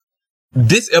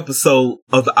This episode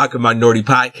of the Awkward Minority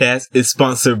Podcast is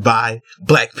sponsored by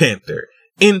Black Panther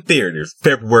in theaters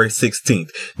February 16th.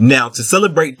 Now, to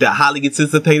celebrate the highly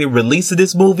anticipated release of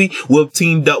this movie, we've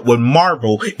teamed up with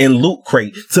Marvel and Loot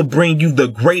Crate to bring you the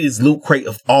greatest loot crate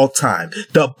of all time,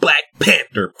 the Black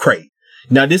Panther crate.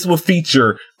 Now, this will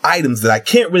feature items that I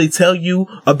can't really tell you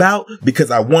about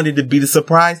because I wanted to be the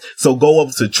surprise. So go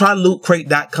over to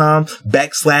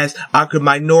trylootcrate.com/Awkward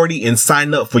Minority and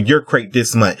sign up for your crate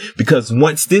this month. Because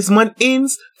once this month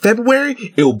ends,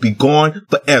 February, it will be gone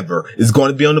forever. It's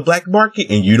going to be on the black market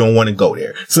and you don't want to go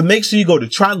there. So make sure you go to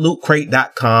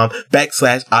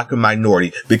trylootcrate.com/Awkward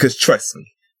Minority because trust me,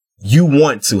 you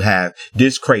want to have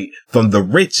this crate from the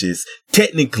richest,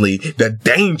 technically the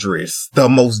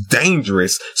most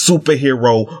dangerous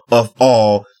superhero of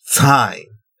all time.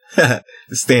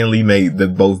 Stan Lee made the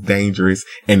most dangerous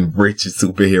and richest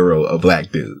superhero a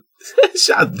black dude.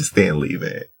 Shout out to Stan Lee,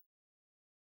 man.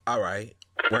 All right,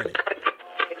 run it.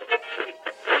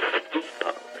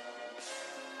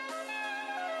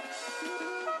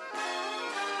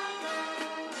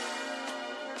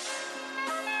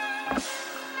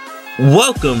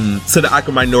 Welcome to the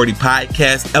Awkward Minority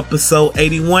Podcast, episode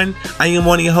 81. I am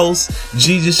one of your hosts,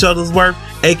 Jesus Shuttlesworth,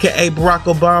 aka Barack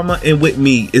Obama, and with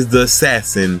me is the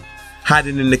assassin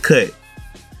hiding in the cut,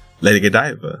 Lady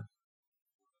Godiva.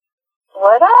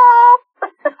 What up?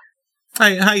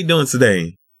 Hey, how you doing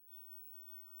today?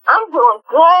 I'm doing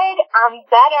good. I'm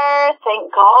better,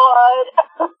 thank God.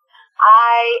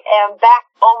 I am back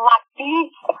on my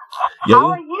feet. How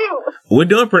are you?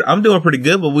 I'm doing pretty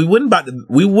good, but we wouldn't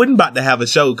about to have a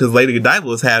show because Lady Godiva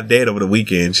was half dead over the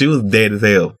weekend. She was dead as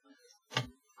hell.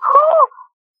 Whew.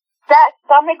 That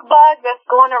stomach bug that's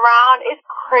going around is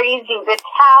crazy. The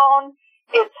town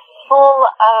is full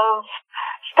of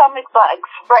stomach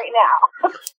bugs right now.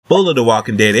 Full of The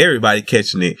Walking Dead. Everybody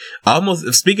catching it.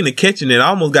 Speaking of catching it, I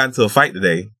almost got into a fight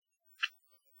today.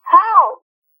 How?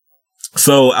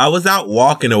 So I was out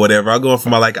walking or whatever. I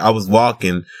was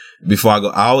walking before I go.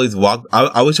 I always walk. I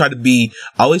always try to be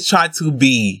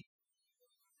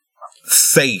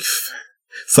safe.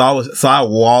 So I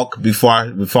walk before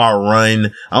I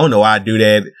run. I don't know why I do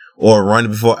that, or run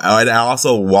before. I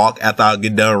also walk after I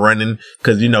get done running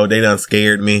because they done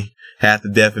scared me half to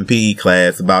death in PE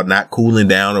class about not cooling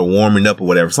down or warming up or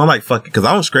whatever. So I'm like, fuck it, because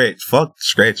I don't stretch. Fuck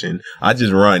stretching. I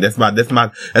just run. That's how I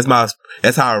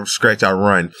stretch. I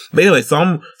run. But anyway, so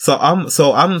I'm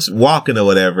walking or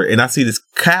whatever, and I see this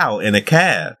cow and a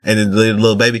calf and a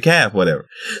little baby calf, whatever.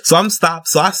 So I stop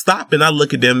and I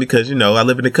look at them because I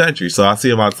live in the country, so I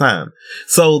see them all the time.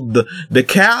 So the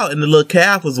cow and the little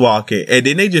calf was walking, and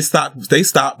then they just stopped. They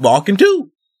stopped walking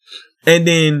too, and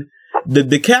then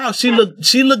the cow, she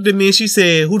looked at me and she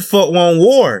said, "Who the fuck want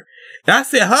war?" And I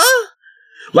said, "Huh?"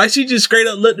 Like, she just straight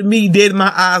up looked at me dead in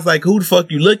my eyes like, "Who the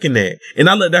fuck you looking at?" And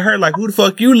I looked at her like, "Who the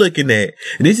fuck you looking at?"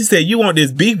 And then she said, "You want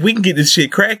this beef? We can get this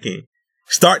shit cracking.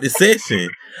 Start the session."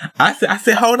 I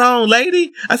said, "Hold on,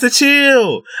 lady." I said,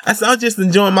 "Chill." I said, "I'm just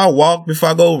enjoying my walk before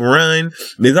I go run.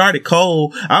 It's already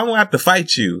cold. I don't have to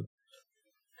fight you."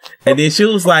 And then she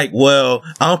was like, "Well,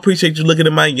 I don't appreciate you looking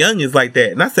at my youngins like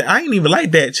that." And I said, "I ain't even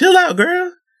like that. Chill out,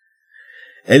 girl."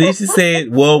 And then she said,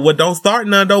 well, don't start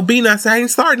none. Don't be none." I said, "I ain't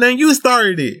starting none. You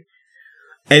started it."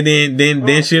 And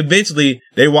then she eventually,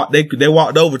 they walked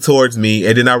over towards me,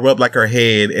 and then I rubbed like her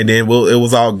head, and then it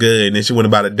was all good. And then she went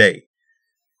about a day.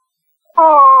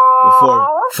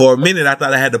 For a minute, I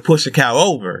thought I had to push a cow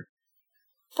over.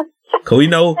 Cause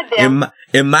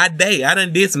in my day, I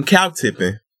done did some cow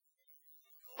tipping.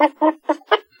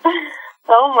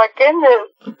 Oh my goodness,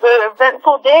 the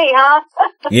eventful day, huh?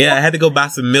 Yeah, I had to go buy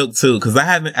some milk too, because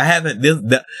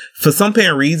for some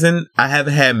apparent reason, I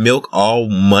haven't had milk all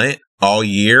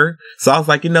year. So I was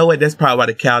like, you know what? That's probably why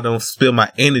the cow don't spill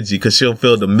my energy, because she'll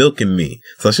feel the milk in me.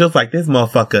 So she was like, "This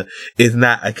motherfucker is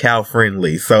not a cow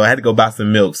friendly." So I had to go buy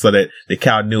some milk so that the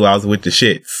cow knew I was with the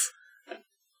shits.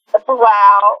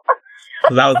 Wow.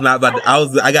 Cause I was not about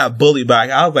to, I got bullied by,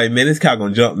 I was like, man, this cow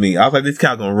gonna jump me. I was like, this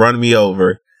cow gonna run me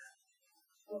over.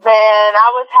 Man,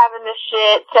 I was having the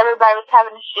shits. Everybody was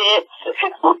having the shits.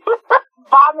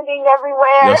 Vomiting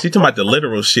everywhere. Yeah, she talking about the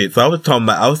literal shit. So I was talking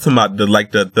about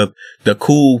the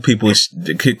cool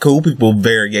people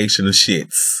variation of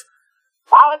shits.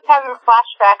 I was having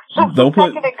flashbacks just a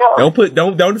second ago.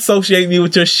 Don't associate me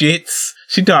with your shits.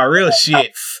 She talking real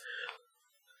shits.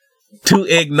 Two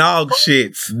eggnog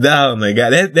shits. Oh my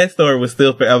god, that story will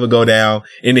still forever go down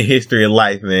in the history of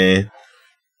life, man.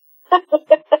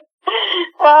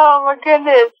 Oh my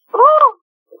goodness. Woo,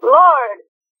 Lord.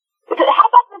 How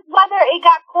about this weather? It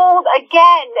got cold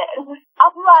again.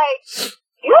 I'm like,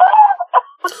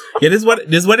 Yeah,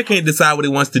 this weather can't decide what it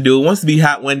wants to do. It wants to be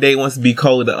hot one day, it wants to be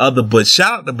cold the other. But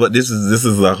this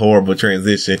is a horrible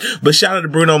transition. But shout out to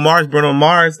Bruno Mars. Bruno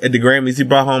Mars at the Grammys, he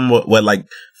brought home what like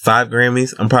 5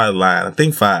 Grammys? I'm probably lying. I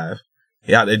think 5.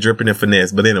 Yeah, they're dripping in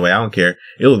finesse. But anyway, I don't care.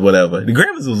 It was whatever. The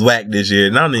Grammys was whack this year,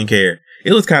 and I don't even care.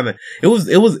 It was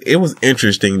it was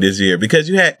interesting this year because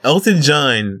you had Elton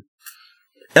John.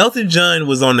 Elton John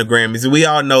was on the Grammys, and we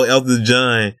all know Elton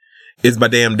John is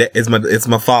it's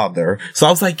my father. So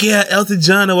I was like, yeah, Elton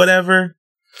John or whatever.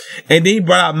 And then he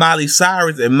brought out Miley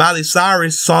Cyrus, and Miley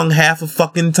Cyrus sung half a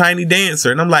fucking Tiny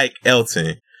Dancer. And I'm like,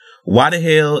 Elton, why the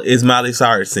hell is Miley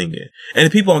Cyrus singing? And the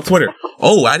people on Twitter,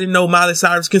 oh, I didn't know Miley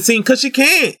Cyrus can sing because she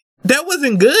can't. That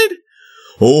wasn't good.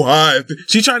 Oh,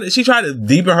 she tried to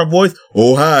deepen her voice.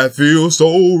 Oh, I feel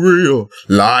so real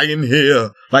lying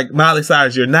here. Like Miley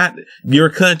Cyrus, you're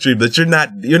country, but you're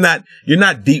not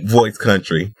deep voice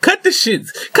country. Cut the shit,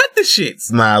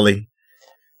 Miley.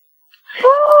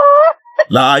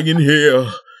 Lying here.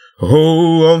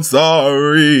 Oh, I'm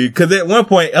sorry. Cause at one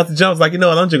point, Elton John was like, you know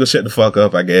what, I'm just gonna shut the fuck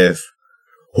up, I guess.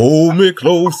 Hold me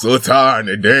closer,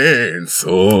 tiny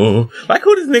dancer. Like,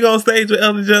 who this nigga on stage with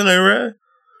Elton John, right?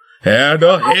 Had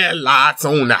the headlights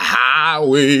on the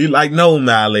highway. Like, no,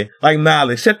 Miley. Like,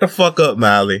 Miley, shut the fuck up,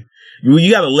 Miley.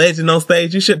 You got a legend on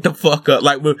stage, you shut the fuck up.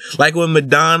 Like when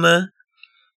Madonna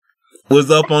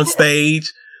was up on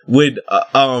stage with,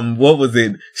 what was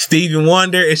it? Stevie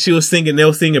Wonder, and they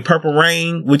were singing Purple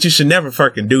Rain, which you should never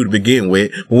fucking do to begin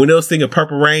with. But when they were singing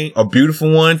Purple Rain or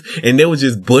Beautiful Ones, and they were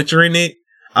just butchering it,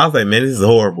 I was like, man, this is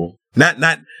horrible. Not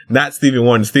Stevie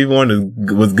Wonder. Stevie Wonder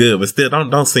was good, but still,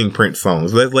 don't sing Prince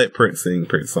songs. Let's let Prince sing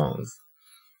Prince songs.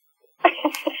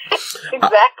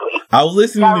 Exactly. I was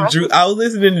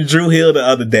listening to Drew Hill the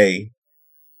other day.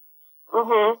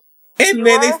 Mm-hmm. And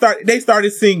then they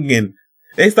started singing.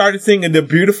 They started singing The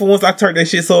Beautiful Ones. I turned that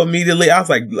shit so immediately. I was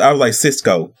like,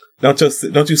 Cisco, don't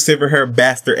you silver hair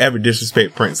bastard ever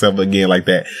disrespect Prince ever again like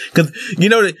that. Cause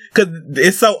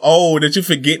it's so old that you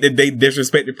forget that they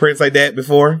disrespected Prince like that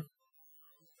before.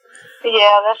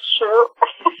 Yeah, that's true.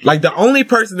 Like, the only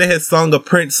person that has sung a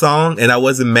Prince song and I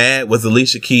wasn't mad was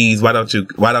Alicia Keys. Why don't you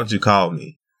call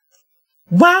me?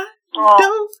 Why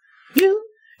don't you?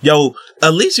 Yo,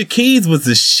 Alicia Keys was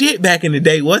the shit back in the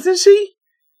day, wasn't she?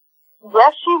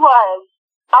 Yes, she was.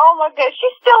 Oh my god, she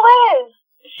still is.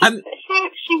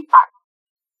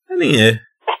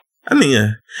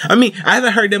 I mean, I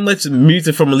haven't heard that much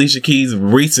music from Alicia Keys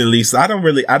recently, so I don't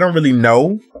really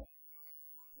know.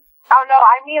 Oh no,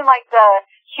 I mean like the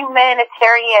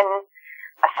humanitarian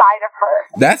side of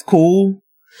her. That's cool.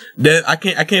 That I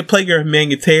can't play your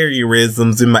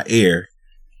humanitarianisms in my ear.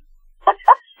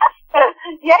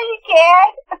 Yeah, you can.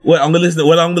 I'm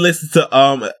gonna listen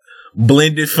to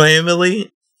Blended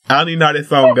Family. I don't even know how that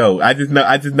song go. I just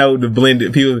know the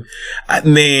blended people.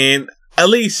 Man,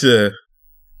 Alicia,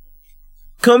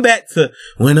 come back to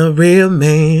when a real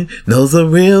man knows a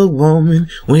real woman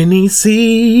when he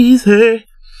sees her.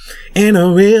 And a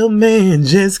real man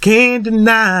just can't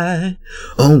deny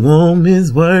a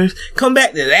woman's worth. Come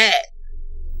back to that.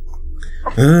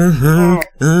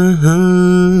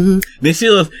 Then she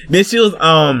was,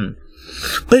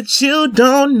 but you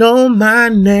don't know my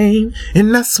name,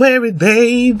 and I swear it,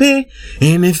 baby,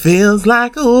 and it feels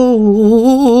like,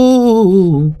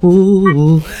 ooh.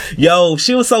 Yo,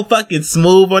 she was so fucking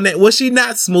smooth on that. Was she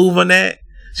not smooth on that?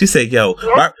 She said, yo,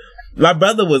 my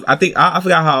brother was, I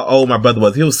forgot how old my brother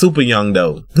was. He was super young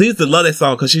though. He used to love that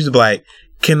song because she's like,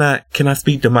 can I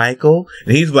speak to Michael?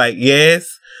 And he's like, yes.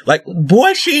 Like,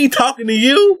 boy, she ain't talking to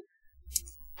you.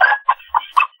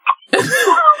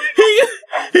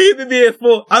 He would be at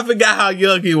full. I forgot how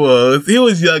young he was. He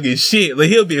was young as shit. Like,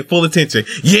 he'll be at full attention.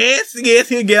 Yes,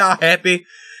 he'll get all happy.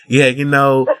 Yeah, you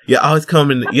know, you always come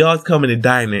to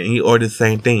diner and you order the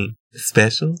same thing.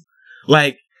 Special.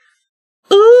 Like,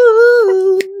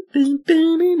 ooh. You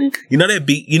know that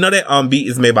beat beat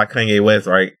is made by Kanye West,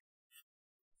 right?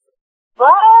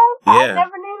 What? Yeah. I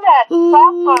never knew that.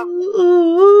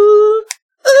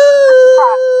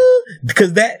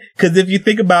 Because if you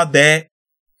think about that,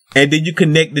 and then you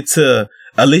connect it to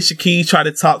Alicia Keys try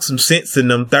to talk some sense in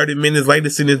them, 30 minutes later,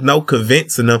 see there's no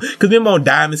convincing them. Because then on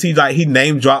Diamonds, he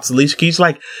name drops Alicia Keys.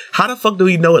 Like, how the fuck do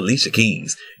we know Alicia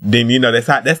Keys? Then, you know,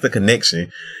 that's the connection.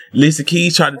 Alicia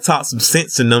Keys tried to talk some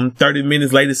sense in them, 30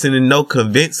 minutes later, sending no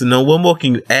convincing them. What more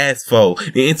can you ask for?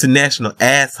 The international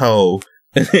asshole.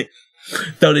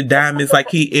 Throw the diamonds like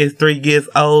he is 3 years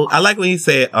old. I like when he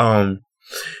said,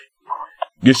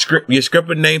 Your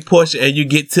scripper named Portia and you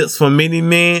get tips from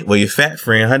Minivan. Well, your fat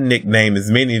friend, her nickname is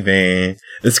Minivan.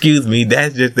 Excuse me,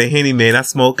 that's just the Henny Man. I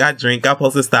smoke, I drink, I'm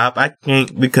supposed to stop, I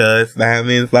can't because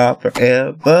diamonds are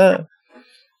forever.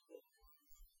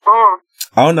 I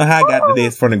don't know how I got to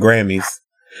this from the Grammys.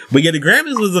 But yeah, the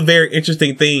Grammys was a very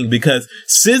interesting thing because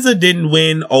SZA didn't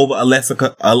win over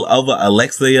Alexia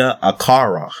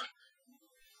Akara.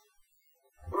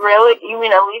 Really? You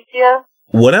mean Alicia?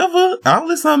 Whatever. I don't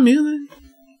listen to music.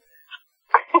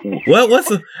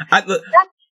 What's a... Stop.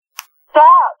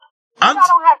 I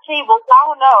don't have cable, so I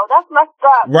don't know. That's messed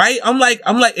up. Right? I'm like,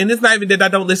 and it's not even that I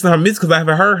don't listen to her music because I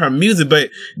haven't heard her music, but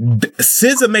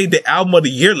SZA made the album of the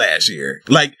year last year.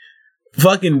 Like,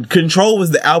 fucking Control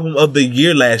was the album of the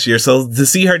year last year. So to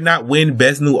see her not win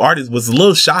Best New Artist was a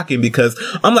little shocking because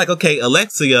I'm like, okay,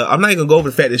 Alexia, I'm not even gonna go over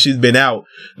the fact that she's been out.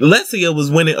 Alexia was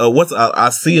winning,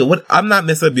 I'm not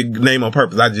messing up your name on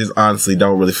purpose. I just honestly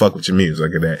don't really fuck with your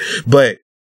music like that. But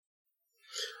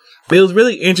it was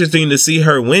really interesting to see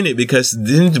her win it because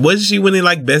wasn't she winning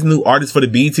like Best New Artist for the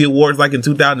BET Awards like in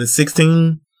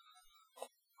 2016?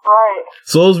 Right.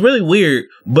 So it was really weird.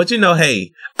 But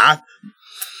hey,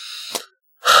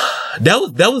 that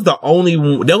was the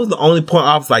only point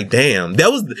I was like, damn,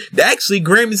 actually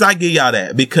Grammys. I give y'all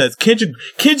that because Kendrick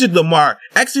Lamar.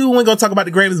 Actually, we weren't gonna talk about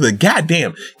the Grammys, but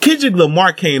goddamn, Kendrick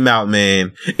Lamar came out,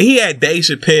 man. He had Dave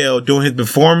Chappelle doing his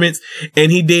performance,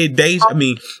 and he did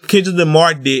Kendrick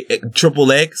Lamar did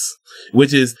XXX,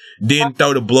 which is didn't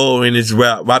throw the blower in his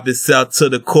rap, wrap himself to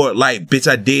the court like,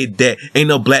 bitch, I did that. Ain't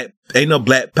no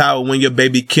black power when your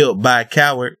baby killed by a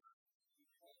coward.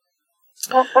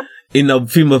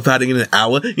 Female fighting in an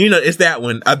hour. It's that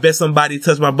one. I bet somebody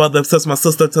touched my brother, touched my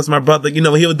sister, touched my brother. He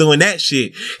was doing that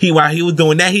shit. While he was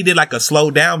doing that, he did like a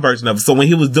slow down version of it. So when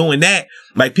he was doing that,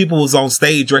 like people was on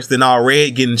stage dressed in all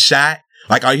red getting shot.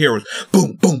 Like all you hear was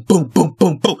boom, boom, boom, boom,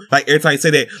 boom, boom. Like every time you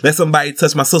say that, let somebody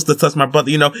touch my sister, touch my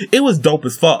brother. It was dope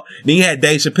as fuck. Then you had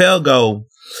Dave Chappelle go,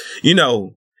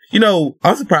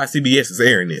 I'm surprised CBS is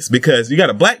airing this because you got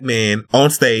a black man on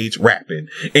stage rapping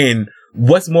and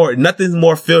nothing's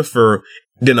more filthier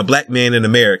than a black man in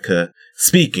America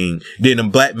speaking than a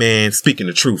black man speaking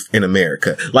the truth in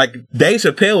America. Like Dave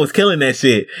Chappelle was killing that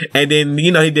shit. And then, he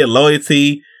did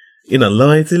Loyalty,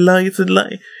 Loyalty.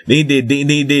 Then he did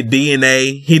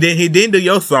DNA. He didn't do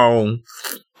your song.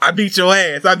 I beat your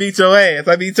ass.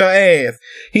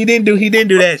 He didn't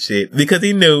do that shit because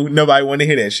he knew nobody wanted to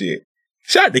hear that shit.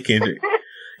 Shout out to Kendrick.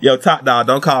 Yo, Top Dog,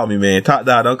 don't call me, man. Top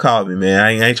Dog, don't call me, man.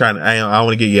 I ain't trying to, I don't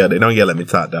want to get yelled at. Don't yell at me,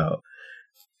 Top Dog.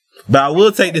 But I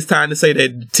will take this time to say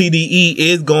that TDE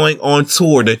is going on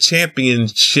tour, the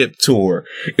championship tour.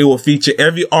 It will feature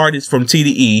every artist from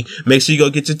TDE. Make sure you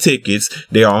go get your tickets.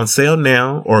 They're on sale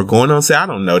now or going on sale. I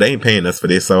don't know. They ain't paying us for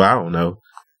this, so I don't know.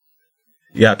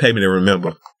 You gotta pay me to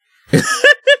remember.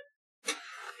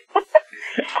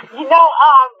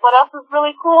 What else is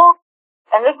really cool?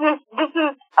 And this is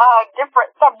a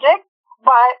different subject,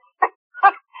 but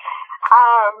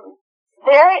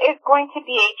there is going to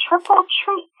be a triple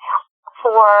treat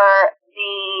for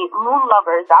the moon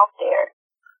lovers out there.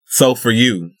 So for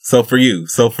you.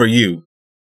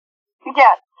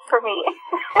 Yes, for me.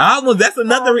 That's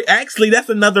another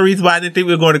reason why I didn't think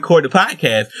we were going to record the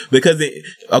podcast because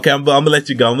I'm gonna let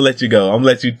you go.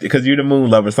 Because you're the moon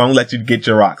lover, so I'm gonna let you get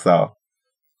your rocks off.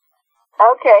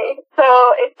 Okay,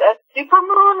 so it's a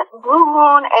supermoon, blue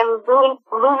moon, and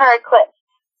lunar eclipse.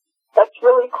 That's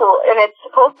really cool, and it's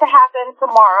supposed to happen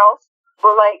tomorrow.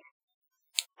 But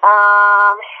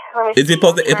is it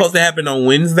supposed to happen on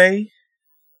Wednesday?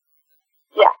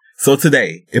 Yeah. So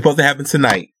today, it's supposed to happen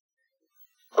tonight.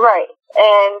 Right,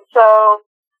 and so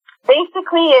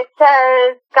basically it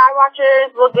says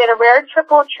Skywatchers will get a rare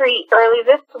triple treat early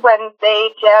this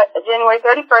Wednesday, January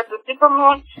 31st, a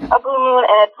supermoon, a blue moon,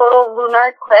 and a total lunar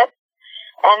eclipse.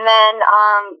 And then,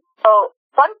 so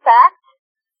fun fact,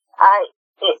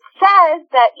 it says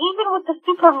that even with the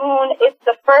supermoon, it's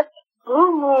the first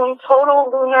blue moon total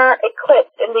lunar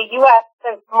eclipse in the U.S.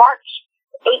 since March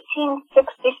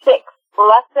 1866,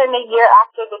 less than a year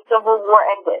after the Civil War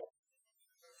ended.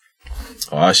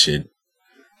 Oh, shit.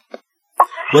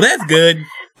 Well, that's good.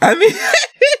 I mean,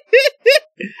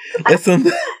 that's some...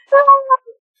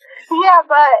 Yeah,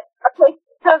 but, okay,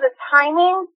 so the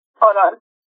timing, hold on.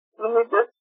 Let me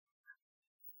just...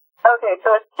 Okay,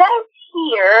 so it says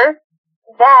here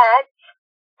that,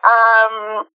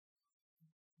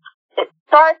 it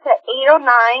starts at 8:09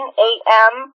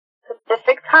 a.m.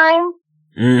 Pacific time,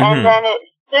 and then it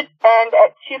should end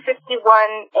at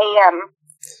 2:51 a.m.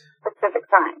 Pacific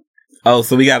time. Oh,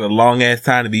 so we got a long ass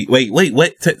time to be. Wait.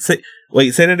 Say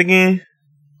that again.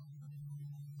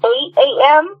 8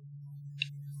 a.m.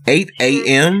 8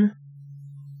 a.m.?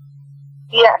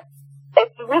 Yes.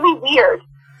 It's really weird.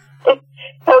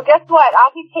 So guess what?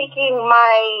 I'll be taking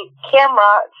my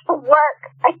camera to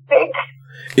work, I think.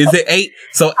 Is it 8?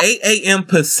 So 8 a.m.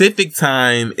 Pacific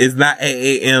time is not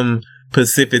 8 a.m.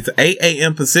 Pacific. 8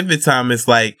 a.m. Pacific time is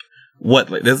like, what?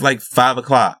 That's like 5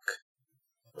 o'clock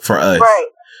for us. Right.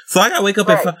 So I gotta wake up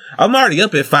at 5. I'm already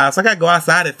up at 5, so I gotta go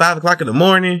outside at 5 o'clock in the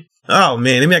morning. Oh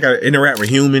man, maybe I gotta interact with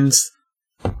humans.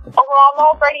 Well, I'm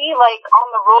already like on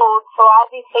the road, so I'll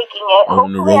be taking it.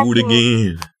 On the road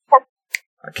again.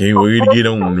 I can't wait to get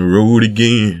on the road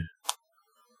again.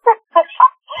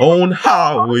 On the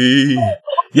highway.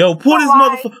 Yo, pull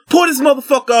this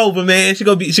motherfucker over, man. She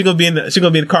gonna be in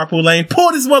the carpool lane.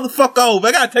 Pull this motherfucker over.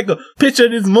 I gotta take a picture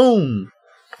of this moon.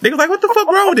 They was like, what the fuck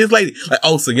wrong with this lady? Like,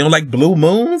 oh, so you don't like blue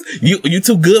moons? You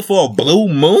too good for a blue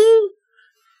moon?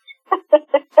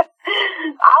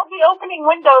 I'll be opening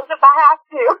windows if I have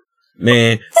to.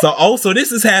 Man, so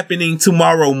this is happening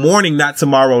tomorrow morning, not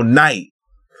tomorrow night.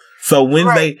 So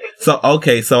Wednesday,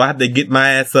 right. So I have to get my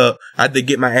ass up. I have to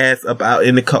get my ass up out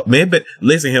in the cold. Man, but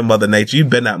listen here, Mother Nature, you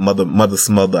better not mother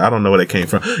smother. I don't know where that came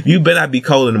from. You better not be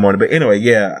cold in the morning. But anyway,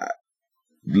 yeah.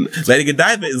 Lady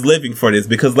Godiva is living for this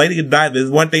because Lady Godiva is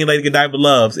one thing Lady Godiva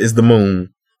loves is the moon.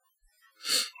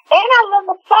 And I love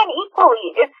the sun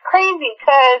equally. It's crazy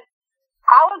because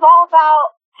I was all about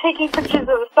taking pictures of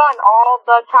the sun all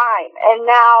the time. And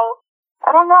now,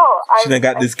 I don't know. She done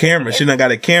got this camera. She done got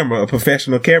a camera, a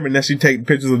professional camera. Now she taking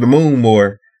pictures of the moon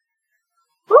more.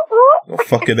 Don't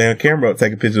fuck your damn camera up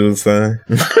taking pictures of the sun.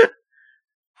 Shout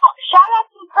out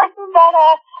to the person that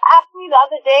asked me the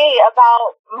other day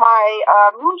about my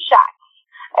moon shots.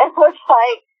 And was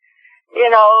like, do you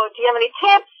have any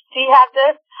tips? Do you have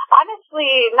this?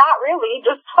 Honestly, not really.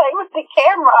 Just play with the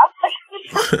camera.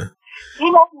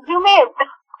 Zoom in.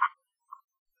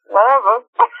 Whatever.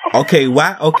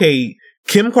 Okay,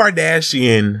 Kim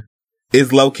Kardashian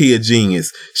is low-key a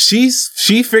genius.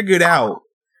 She figured out,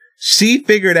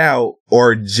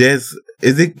 or just,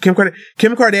 is it Kim Kardashian?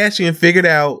 Kim Kardashian figured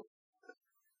out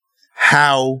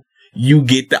how you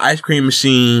get the ice cream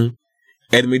machine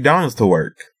at McDonald's to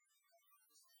work.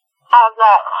 How's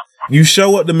that? You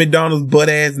show up to McDonald's butt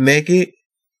ass naked.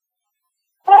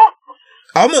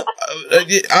 Go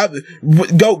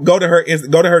to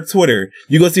her Twitter.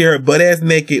 You go see her butt ass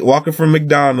naked walking from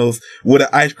McDonald's with an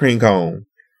ice cream cone.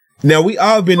 Now we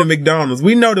all been to McDonald's.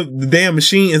 We know the damn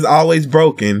machine is always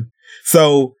broken.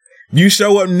 So you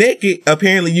show up naked.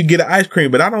 Apparently you get an ice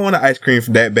cream, but I don't want an ice cream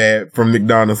that bad from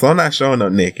McDonald's, so I'm not showing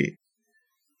up naked.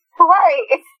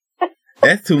 Right.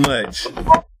 That's too much.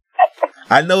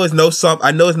 I know it's no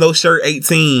shirt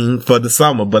 18 for the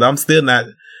summer, but I'm still not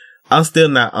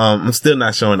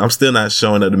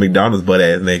showing up to McDonald's butt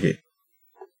ass naked.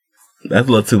 That's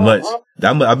a little too much.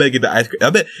 I better get the ice cream. I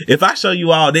bet if I show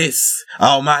you all this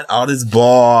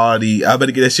body, I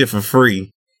better get that shit for free.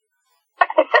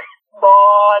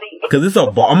 Body. Cause it's a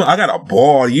body. I got a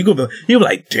body. You be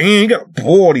like, damn, you got a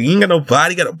body. You ain't got no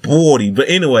body, you got a body. But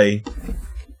anyway.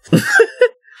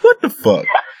 What the fuck?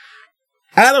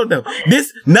 I don't know.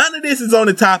 None of this is on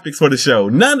the topics for the show.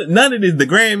 None of this, the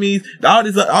Grammys,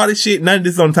 all this shit, none of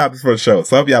this is on topics for the show.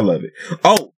 So I hope y'all love it.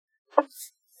 Oh,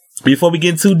 before we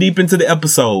get too deep into the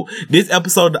episode, this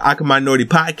episode of the Awkward Minority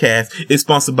Podcast is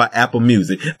sponsored by Apple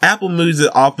Music. Apple Music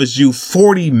offers you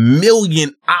 40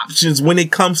 million options when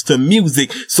it comes to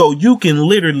music, so you can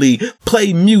literally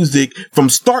play music from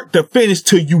start to finish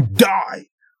till you die.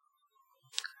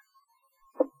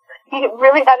 You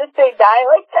really had to say die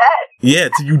like that? Yeah,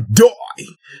 till you die.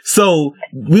 So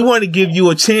we want to give you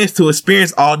a chance to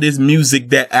experience all this music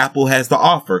that Apple has to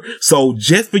offer. So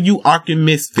just for you Awkward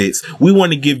Misfits, we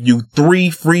want to give you 3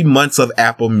 free months of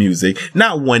Apple Music.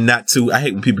 Not 1, not 2. I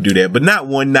hate when people do that, but not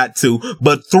 1, not 2,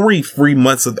 but 3 free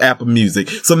months of Apple Music.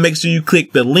 So make sure you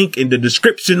click the link in the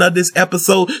description of this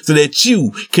episode so that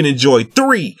you can enjoy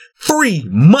 3 free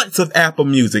months of Apple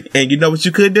Music. And you know what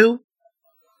you could do?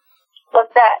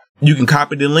 What's that? You can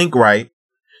copy the link, right?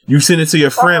 You send it to your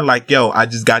friend like, yo, I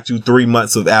just got you 3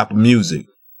 months of Apple Music.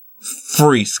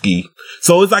 Free, ski.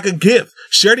 So it's like a gift.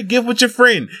 Share the gift with your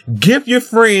friend. Give your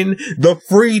friend the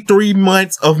free 3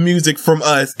 months of music from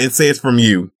us and say it's from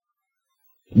you.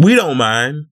 We don't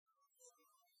mind.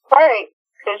 Right.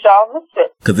 Because y'all missed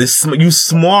it. Because you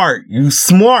smart. You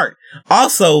smart.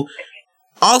 Also,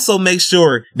 make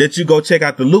sure that you go check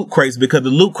out the Loot Crates because the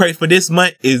Loot Crate for this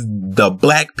month is the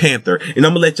Black Panther. And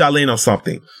I'm going to let y'all in on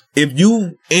something. If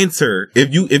you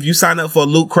sign up for a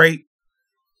Loot Crate,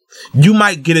 you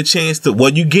might get a chance to,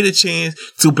 you get a chance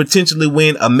to potentially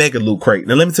win a Mega Loot Crate.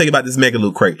 Now, let me tell you about this Mega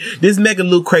Loot Crate. This Mega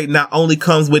Loot Crate not only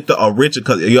comes with the original,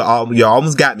 cause you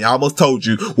almost got me. I almost told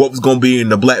you what was going to be in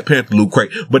the Black Panther Loot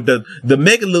Crate, but the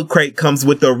Mega Loot Crate comes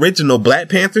with the original Black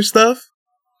Panther stuff,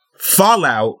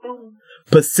 Fallout,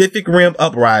 Pacific Rim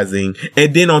Uprising,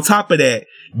 and then on top of that,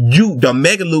 the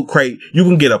Mega Loot Crate, you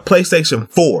can get a PlayStation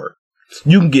 4.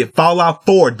 You can get Fallout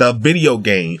 4, the video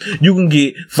game. You can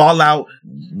get Fallout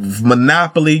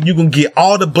Monopoly. You can get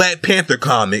all the Black Panther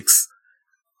comics.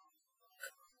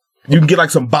 You can get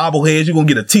like some bobbleheads. You can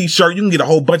get a t-shirt. You can get a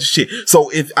whole bunch of shit. So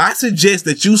if I suggest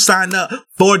that you sign up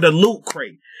for the Loot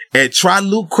Crate at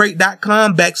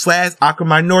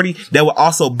trylootcrate.com/awkwardminority, that will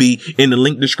also be in the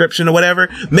link description or whatever.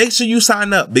 Make sure you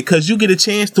sign up because you get a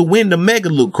chance to win the Mega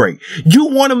Loot Crate. You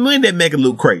want to win that Mega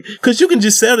Loot Crate because you can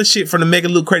just sell the shit from the Mega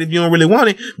Loot Crate if you don't really want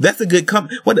it. That's a good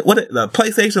what the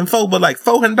PlayStation 4, but like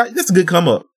 $400. That's a good come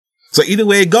up. So either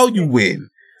way it go, you win.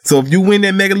 So if you win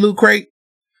that Mega Loot Crate,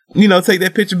 take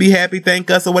that picture, be happy,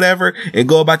 thank us or whatever, and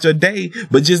go about your day.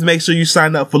 But just make sure you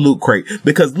sign up for Loot Crate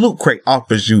because Loot Crate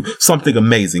offers you something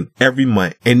amazing every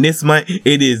month. And this month,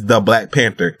 it is the Black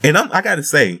Panther. And I gotta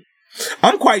say,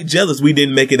 I'm quite jealous we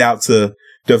didn't make it out to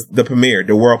the premiere,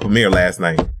 the world premiere last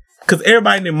night. Because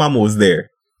everybody and their mama was there.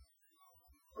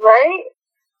 Right?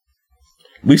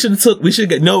 We should have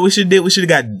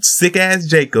got sick ass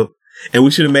Jacob and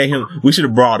we should have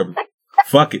brought him.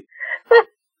 Fuck it.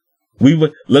 We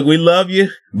love you,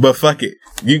 but fuck it.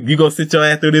 You gonna sit your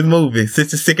ass through this movie.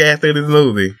 Sit your sick ass through this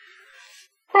movie.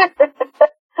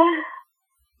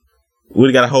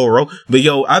 We got a whole row. But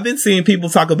I've been seeing people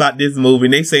talk about this movie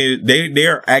and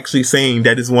they're actually saying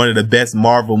that it's one of the best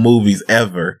Marvel movies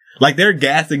ever. Like they're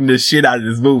gassing the shit out of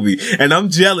this movie. And I'm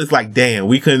jealous, like, damn,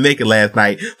 we couldn't make it last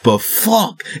night. But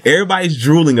fuck, everybody's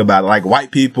drooling about it. Like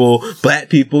white people, black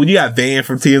people. You got Van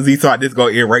from TMZ talking this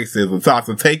gonna end racism.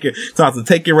 Talking to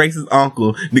take your racist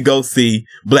uncle to go see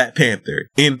Black Panther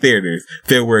in theaters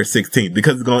February 16th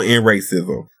because it's gonna end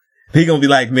racism. He gonna be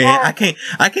like, man, I can't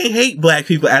hate black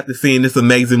people after seeing this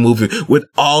amazing movie with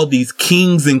all these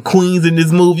kings and queens in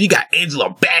this movie. You got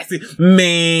Angela Bassett,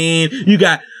 man. You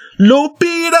got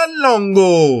Lupita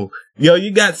Nyong'o.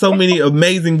 You got so many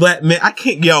amazing black men. I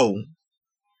can't, I'm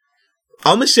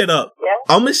gonna shut up. Yeah.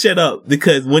 I'm gonna shut up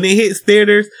because when it hits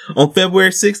theaters on February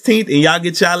 16th and y'all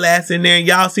get y'all ass in there and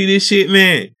y'all see this shit,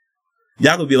 man,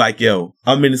 y'all gonna be like,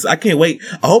 I can't wait.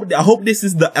 I hope this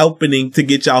is the opening to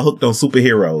get y'all hooked on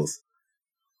superheroes.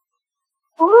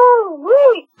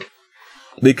 Woo-wee.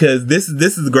 Because this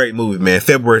is a great movie, man.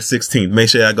 February 16th. Make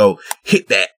sure y'all go hit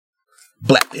that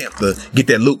Black Panther. Get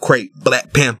that Loot Crate,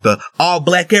 Black Panther. All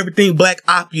black everything, black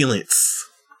opulence.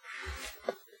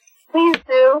 Please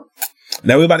do.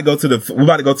 Now we're about to go to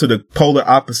the polar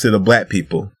opposite of black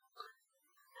people.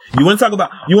 You want to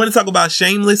talk about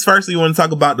Shameless first, or you want to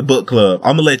talk about the book club?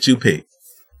 I'm gonna let you pick.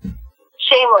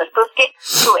 Shameless. Let's get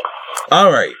to it.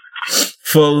 All right.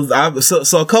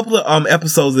 So a couple of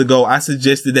episodes ago, I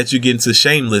suggested that you get into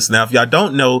Shameless. Now, if y'all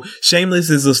don't know, Shameless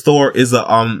is a show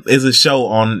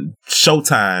on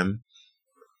Showtime.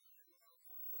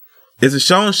 It's a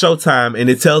show on Showtime, and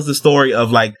it tells the story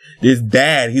of like this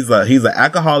dad. He's an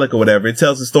alcoholic or whatever. It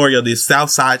tells the story of this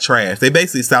Southside trash. They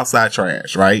basically Southside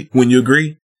trash, right? Wouldn't you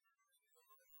agree?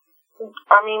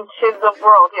 I mean, to the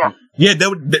world, yeah. Yeah, that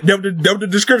was the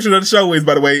description of the show is,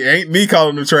 by the way. Ain't me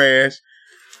calling them trash.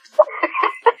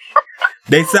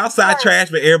 They Southside trash,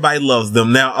 but everybody loves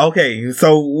them. Now, okay,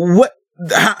 so what?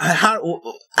 How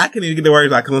I can't even get the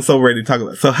words out because I'm so ready to talk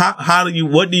about it. So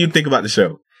what do you think about the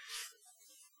show?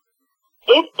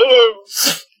 It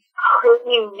is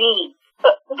crazy.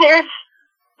 There's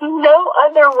no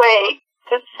other way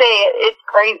to say it. It's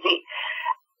crazy.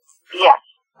 Yes,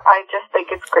 I just think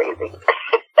it's crazy.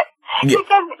 Yeah.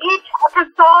 Because each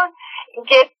episode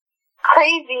gets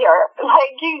crazier.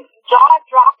 Like,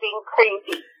 jaw-dropping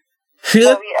crazy.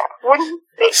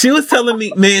 She was telling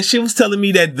me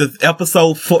that the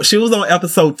episode 4, she was on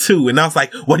episode 2, and I was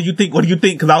like, what do you think?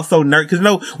 Because I was so nervous.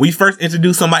 Because when you first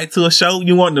introduce somebody to a show,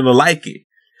 you want them to like it.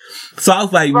 So I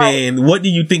was like, man, what do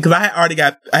you think? Because I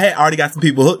had already got some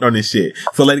people hooked on this shit.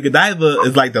 So Lady Godiva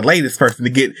is like the latest person to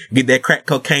get that crack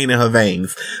cocaine in her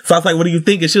veins. So I was like, what do you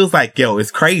think? And she was like, yo,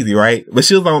 it's crazy, right? But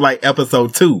she was on like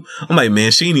episode 2. I'm like,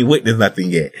 man, she ain't even witnessed nothing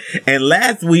yet. And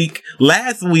last week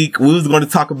we was going to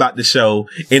talk about the show,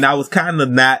 and I was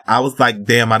like,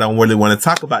 damn, I don't really want to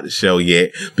talk about the show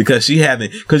yet because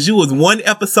you was one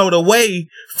episode away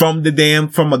from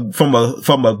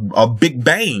a Big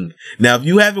Bang. Now, if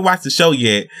you haven't haven't watched the show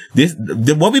yet,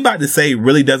 what we about to say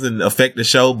really doesn't affect the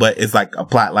show, but it's like a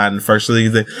plot line in the first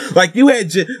season. Like you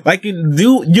had,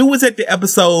 you was at the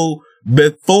episode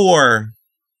before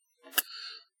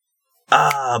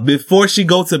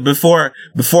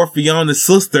Fiona's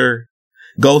sister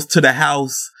goes to the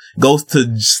house, goes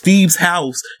to Steve's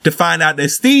house to find out that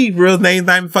Steve, real name's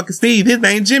not even fucking Steve, his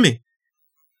name's Jimmy.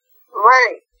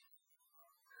 Right.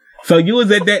 So you was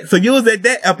at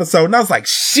that episode, and I was like,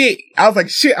 shit, I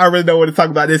really don't want to talk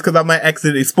about this because I might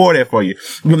accidentally spoil that for you.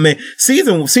 But man,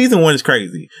 season 1 is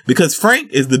crazy because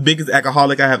Frank is the biggest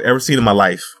alcoholic I have ever seen in my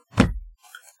life. Oh,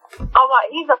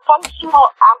 he's a functional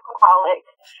alcoholic,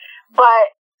 but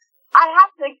I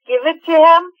have to give it to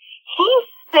him. He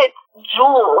spits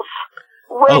jewels.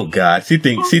 Oh God, she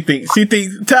thinks.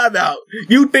 Time out.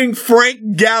 You think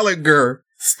Frank Gallagher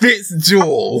spits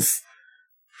jewels?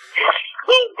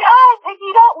 He does. If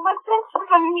you don't listen to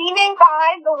the meaning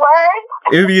behind the words.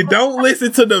 If you don't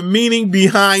listen to the meaning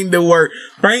behind the word,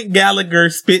 Frank Gallagher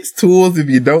spits tools. If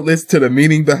you don't listen to the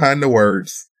meaning behind the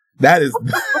words, that is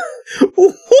what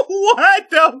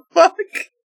the fuck.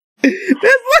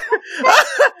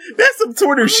 That's some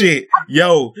Twitter shit.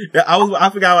 Yo, I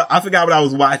forgot what I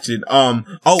was watching.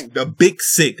 The Big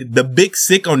Sick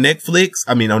on Netflix.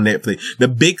 The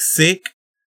Big Sick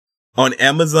on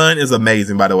Amazon is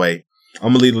amazing, by the way.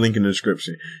 I'm gonna leave the link in the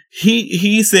description.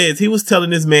 He says he was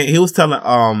telling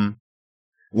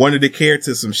one of the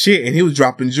characters some shit, and he was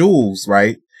dropping jewels,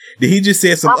 right? Then he just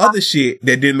said some other shit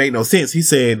that didn't make no sense. He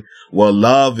said, well,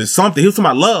 love is something. He was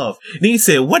talking about love. And then he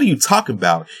said, what are you talking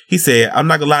about? He said, I'm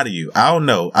not gonna lie to you. I don't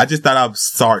know. I just thought I'd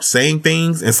start saying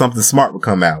things and something smart would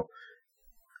come out.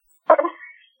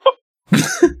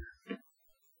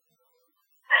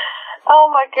 Oh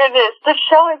my goodness, the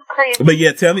show is crazy. But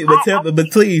yeah,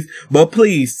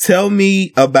 please tell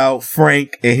me about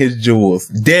Frank and his jewels.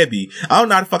 Debbie. I don't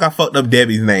know how the fuck I fucked up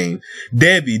Debbie's name.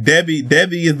 Debbie is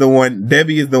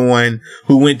the one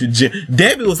who went to gym.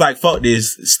 Debbie was like, fuck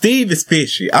this. Steve is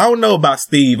fishy. I don't know about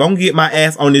Steve. I'm gonna get my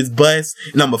ass on this bus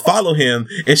and I'm gonna follow him.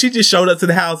 And she just showed up to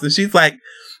the house and she's like,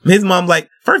 his mom, like,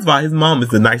 first of all, his mom is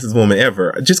the nicest woman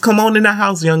ever. Just come on in the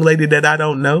house, young lady that I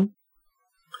don't know.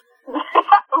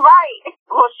 Right.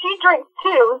 Well, she drinks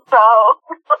too, so.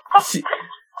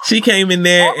 she came in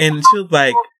there and she was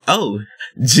like, oh,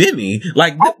 Jimmy.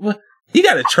 Like, you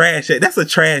got a trash. That's a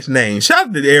trash name. Shout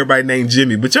out to everybody named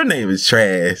Jimmy, but your name is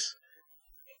trash.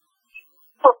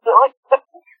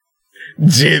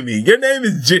 Jimmy. Your name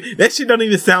is Jimmy. That shit don't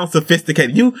even sound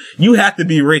sophisticated. You have to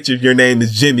be rich if your name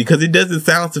is Jimmy because it doesn't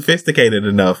sound sophisticated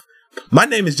enough. My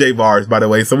name is Jay Vars, by the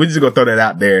way, so we're just gonna throw that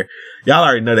out there. Y'all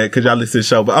already know that because y'all listen to the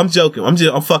show, but I'm joking. I'm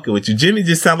fucking with you. Jimmy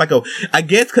just sounds like I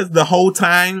guess because the whole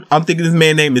time I'm thinking this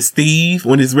man's name is Steve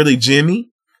when it's really Jimmy.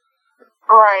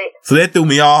 Right. So that threw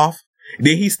me off.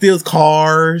 Then he steals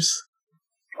cars.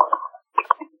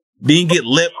 Then he get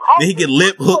lip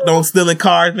hooked on stealing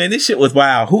cars. Man, this shit was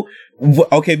wild.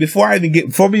 Okay, before we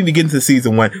even get into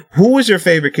season 1, who was your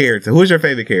favorite character? Who's your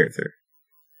favorite character?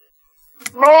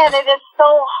 Man, it is so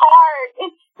hard.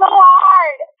 It's so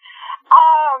hard.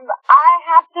 I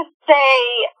have to say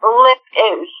Lip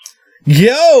is.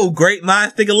 Yo, great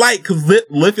minds think alike, because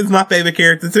Lip is my favorite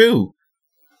character too.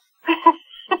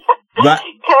 Because,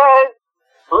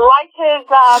 like his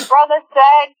brother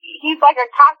said, he's like a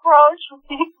cockroach.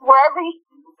 Wherever you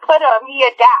put him, he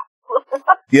adapts.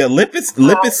 Yeah, Lip is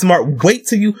smart. Wait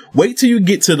till you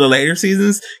get to the later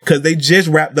seasons, because they just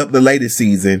wrapped up the latest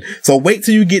season. So wait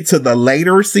till you get to the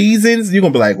later seasons. You're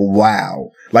gonna be like,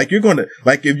 wow. Like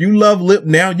if you love Lip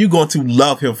now, you're going to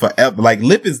love him forever. Like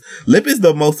Lip is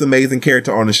the most amazing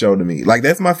character on the show to me. Like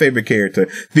that's my favorite character.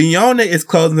 Fiona is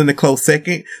closing in a close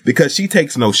second because she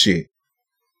takes no shit.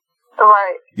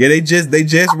 Right. Yeah, they just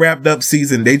wrapped up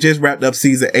season 8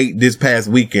 this past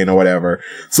weekend or whatever.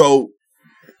 So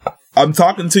I'm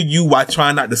talking to you while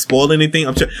trying not to spoil anything.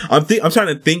 I'm trying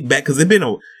to think back because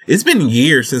it's been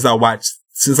years since I watched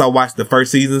the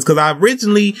first seasons, because I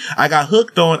got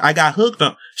hooked on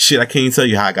shit. I can't tell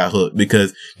you how I got hooked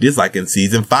because this like in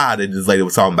season 5 that this lady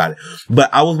was talking about it. But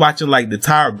I was watching like the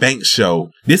Tyra Banks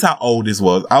show. This how old this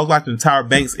was. I was watching the Tyra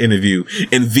Banks interview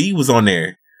and V was on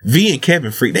there. V and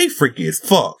Kevin they freaky as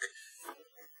fuck.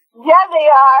 Yeah, they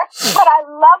are. But I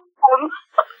love them.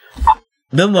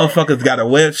 Them motherfuckers got a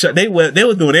web show. They was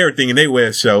doing everything in their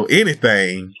web show.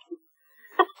 Anything.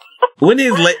 When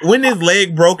his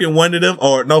leg broke in one of them,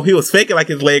 or no, he was faking like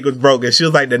his leg was broken. She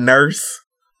was like the nurse.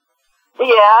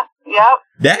 Yeah, yep.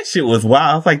 That shit was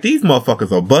wild. I was like, these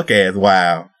motherfuckers are buck ass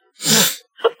wild.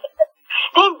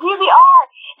 They really are.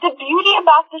 The beauty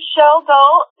about the show,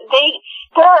 though,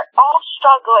 they're all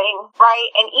struggling, right?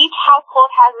 And each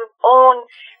household has its own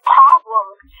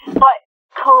problems, but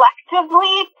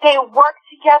collectively, they work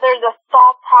together to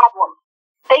solve problems.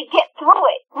 They get through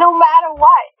it, no matter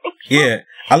what. Yeah,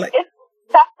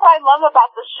 that's what I love about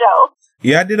the show.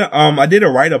 Yeah, I did a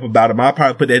write up about him. I'll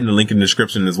probably put that in the link in the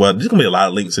description as well. There's gonna be a lot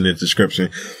of links in the description.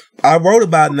 I wrote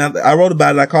about it.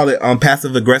 I call it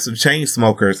passive aggressive chain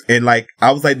smokers, and like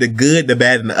I was like the good, the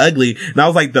bad, and the ugly. And I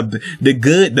was like the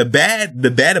good, the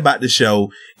bad about the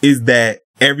show is that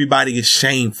everybody is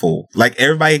shameful. Like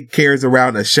everybody carries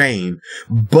around a shame,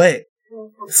 but.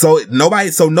 So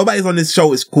nobody's on this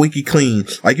show is squeaky clean.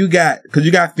 Like you got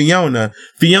Fiona.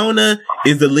 Fiona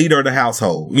is the leader of the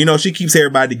household. You know, she keeps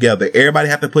everybody together. Everybody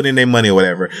have to put in their money or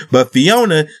whatever. But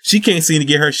Fiona, she can't seem to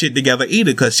get her shit together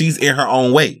either because she's in her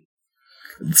own way.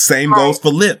 Same goes for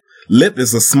Lip. Lip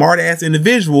is a smart ass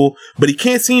individual, but he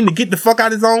can't seem to get the fuck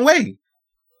out his own way.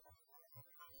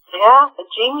 Yeah, a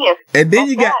genius. And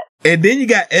then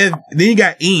you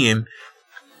got Ian.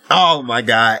 Oh my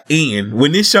God, Ian,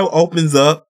 when this show opens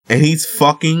up and he's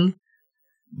fucking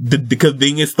the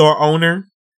convenience store owner.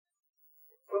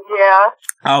 Yeah.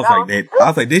 I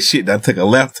was like, this shit done took a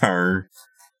left turn.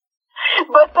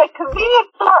 But the convenience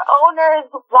store owner's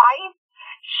wife,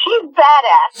 she's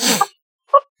badass.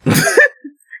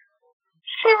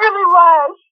 She really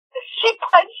was. She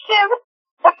punched him.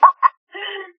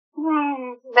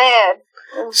 Man.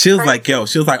 She was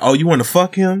like, oh, you want to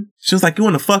fuck him? She was like, you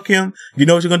want to fuck him? You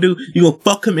know what you're going to do? You're going to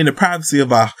fuck him in the privacy of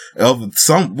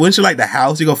wouldn't you like the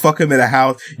house? You're going to fuck him in the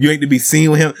house. You ain't to be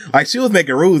seen with him. Like, she was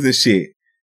making rules and shit.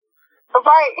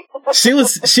 Right. She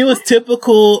was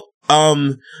typical,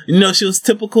 she was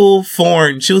typical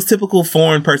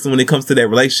foreign person when it comes to that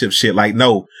relationship shit. Like,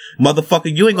 no,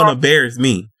 motherfucker, you ain't going to embarrass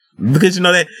me. Because you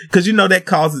know that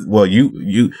causes, well,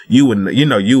 you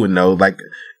would know, like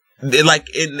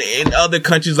in other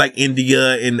countries like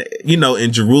India and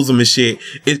in Jerusalem and shit,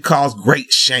 it caused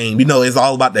great shame. It's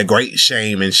all about that great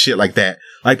shame and shit like that.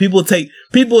 Like people take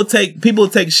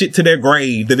shit to their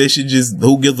grave that they should just,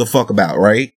 who gives a fuck about,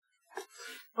 right?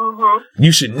 Mm-hmm.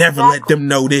 You should never let them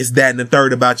know this, that, and the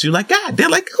third about you. Like, God, they're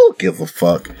like, who gives a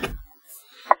fuck?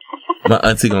 My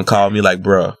auntie gonna call me like,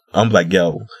 bruh. I'm like,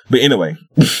 yo. But anyway.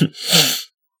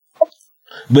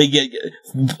 But yeah,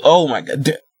 oh my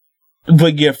God.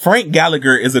 But yeah, Frank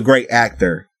Gallagher is a great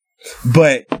actor,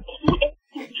 but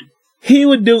he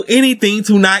would do anything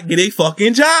to not get a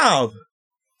fucking job.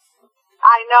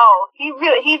 I know.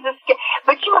 He's a scam.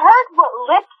 But you heard what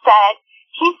Lip said.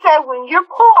 He said, when you're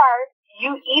poor,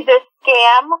 you either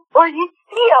scam or you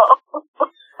steal.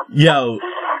 Yo,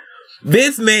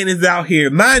 this man is out here.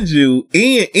 Mind you,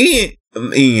 Ian,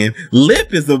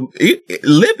 Lip is an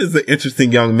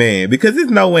interesting young man because there's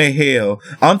no way in hell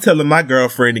I'm telling my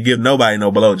girlfriend to give nobody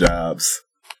no blowjobs.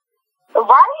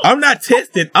 Right? I'm not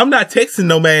texting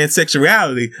no man's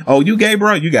sexuality. Oh, you gay,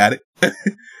 bro? You got it. Let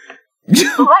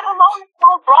alone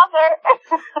my brother.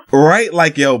 Right?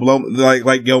 Like, yo,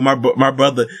 my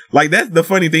brother. Like, that's the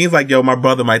funny thing. Is like, yo, my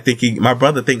brother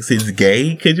thinks he's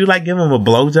gay. Could you like give him a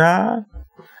blowjob?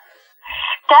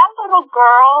 That little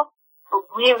girl.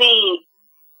 Really,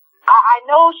 I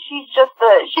know she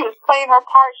was playing her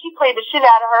part. She played the shit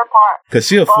out of her part. Cause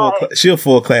she a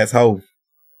full class hoe.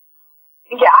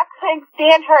 Yeah, I couldn't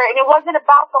stand her, and it wasn't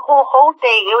about the whole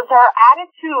thing. It was her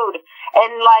attitude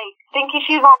and like thinking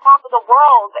she's on top of the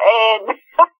world, and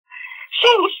she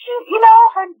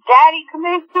her daddy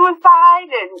committed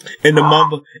suicide, and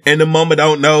the mama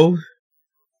don't know.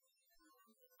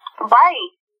 Right.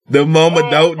 The mama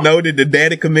don't know that the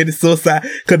daddy committed suicide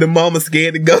because the mama's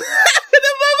scared to go. The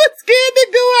mama's scared to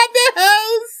go out the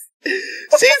house.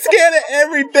 She's scared of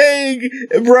everything,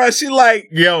 bruh. She like,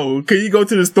 yo, can you go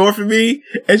to the store for me?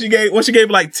 And she gave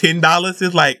like $10.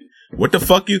 It's like, what the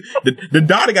fuck you? The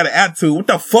daughter got an attitude. What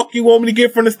the fuck you want me to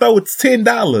get from the store? It's $10.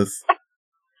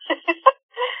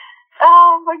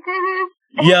 Oh my goodness.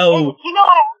 Yo, and you know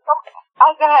what?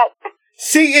 Oh, go ahead.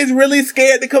 She is really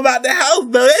scared to come out the house,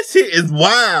 though. That shit is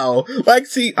wild. Like,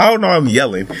 I don't know, I'm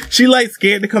yelling. She, like,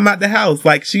 scared to come out the house.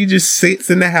 Like, she just sits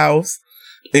in the house,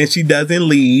 and she doesn't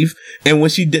leave. And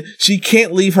when she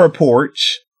can't leave her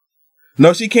porch.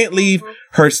 No, she can't leave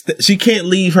she can't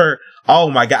leave her.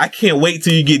 Oh, my God. I can't wait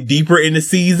till you get deeper in the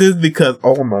seasons, because,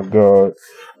 oh, my God.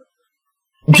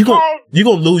 You're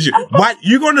gonna lose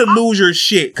you're gonna lose your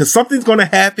shit, because something's gonna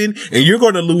happen, and you're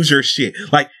gonna lose your shit.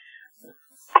 Like,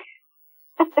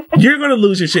 you're gonna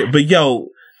lose your shit, but yo,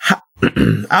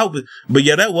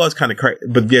 that was kind of crazy.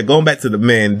 But yeah, going back to the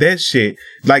man, that shit,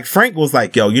 like Frank was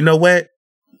like, yo, you know what?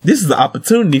 this is an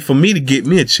opportunity for me to get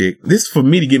me a chick. This is for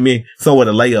me to get me somewhere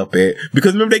to lay up at.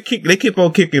 Because remember, they kept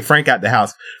on kicking Frank out the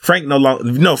house. Frank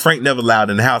never allowed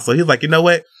in the house. So he's like, you know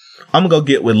what? I'm gonna go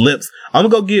get with Lips. I'm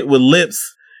gonna go get with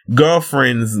Lips'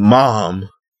 girlfriend's mom.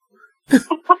 He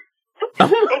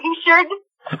sure did.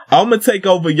 I'm gonna take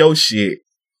over your shit.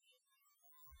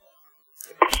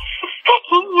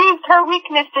 He used her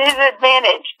weakness to his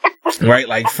advantage. Right?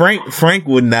 Like Frank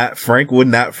would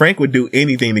do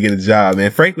anything to get a job,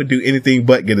 man. Frank would do anything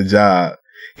but get a job.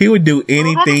 He would do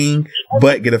anything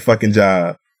but get a fucking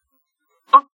job.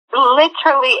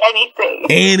 Literally anything.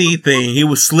 Anything. He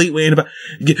would sleep with anybody.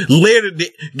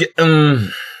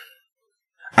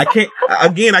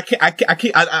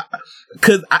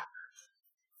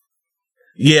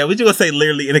 Yeah, we just gonna say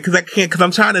literally, because I can't, because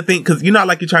I'm trying to think, because you know,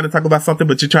 like you're trying to talk about something,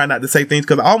 but you're trying not to say things,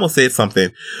 because I almost said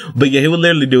something. But yeah, he would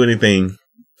literally do anything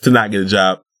to not get a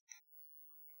job.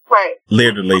 Right.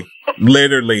 Literally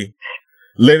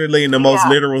in the most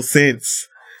literal sense.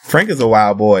 Frank is a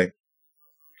wild boy.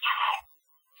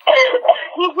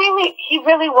 He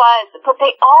really was, but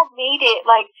they all made it.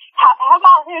 Like, how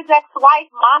about his ex-wife,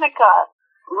 Monica?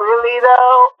 Really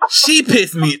though? She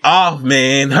pissed me off,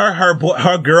 man.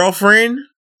 Her girlfriend.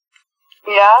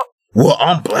 Yeah. Well,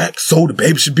 I'm black, so the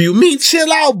baby should be with me.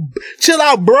 Chill out,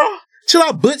 bro. Chill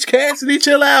out, Butch Cassidy.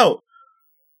 Chill out.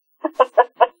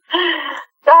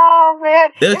 Oh man,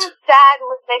 it was sad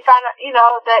when they found out,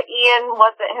 that Ian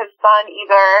wasn't his son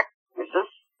either. It was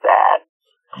just sad.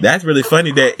 That's really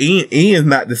funny that Ian's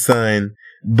not the son,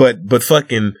 but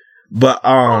Liam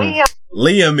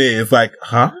is. Like,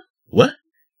 huh? What?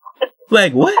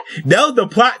 Like, what? That was the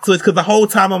plot twist, because the whole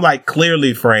time I'm like,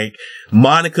 clearly, Frank,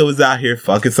 Monica was out here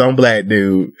fucking some black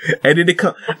dude. And then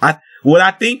I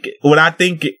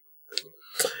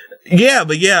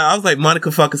was like, Monica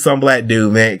fucking some black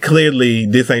dude, man. Clearly,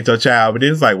 this ain't your child. But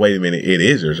then it's like, wait a minute, it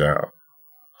is your child.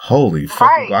 Holy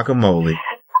fucking guacamole.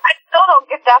 I still don't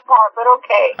get that part, but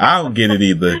okay. I don't get it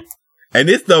either. And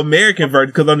it's the American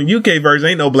version, because on the UK version,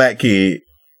 ain't no black kid.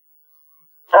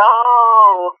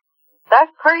 Oh.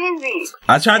 That's crazy.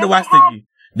 I tried to watch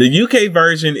the UK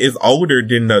version is older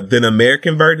than the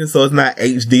American version, so it's not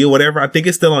HD or whatever. I think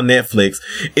it's still on Netflix.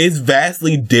 It's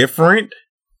vastly different,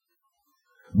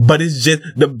 but it's just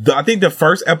I think the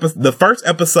first episode, the first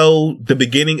episode, the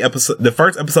beginning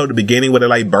where they're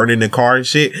like burning the car and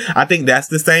shit. I think that's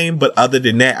the same, but other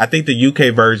than that, I think the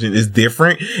UK version is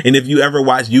different. And if you ever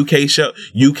watch UK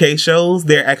shows,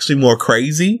 they're actually more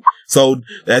crazy. So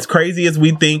as crazy as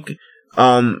we think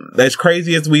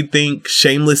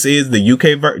Shameless is the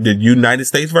United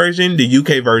States version, the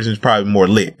UK version is probably more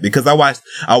lit, because I watch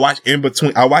In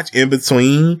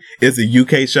Between is a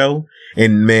UK show,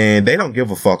 and man, they don't give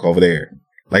a fuck over there.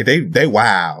 Like they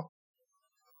wow.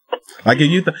 Like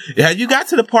have you got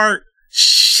to the part?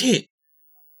 Shit.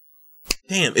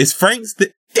 Damn, it's Frank's.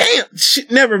 Damn, shit.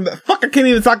 Never. Fuck, I can't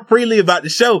even talk freely about the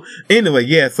show. Anyway,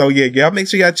 yeah. So yeah, y'all make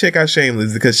sure y'all check out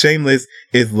Shameless, because Shameless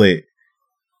is lit.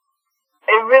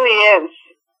 It really is.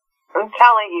 I'm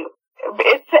telling you.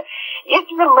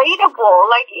 It's relatable.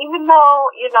 Like, even though,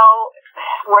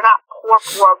 we're not poor,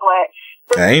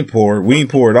 but I ain't poor. We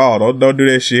ain't poor at all. Don't do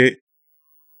that shit.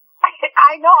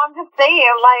 I know, I'm just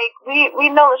saying, like, we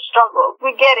know the struggles.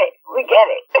 We get it.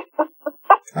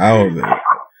 I don't know.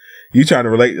 You trying to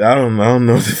relate? I don't know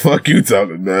what the fuck you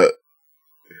talking about.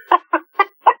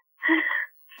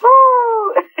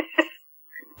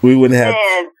 We wouldn't have.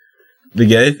 Man. But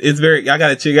yeah, it's very. Y'all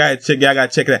gotta check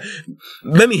it out.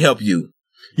 Let me help you.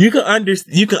 You can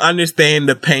understand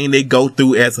the pain they go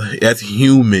through as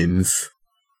humans.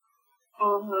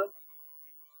 Mm-hmm.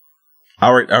 I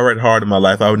worked hard in my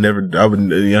life. I would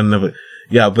never.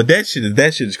 Yeah, but that shit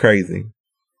is crazy.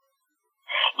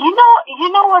 You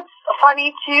know what's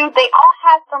funny too? They all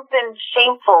have something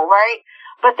shameful, right?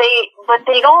 But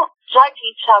they don't judge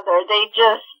each other. They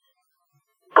just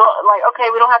go like, okay,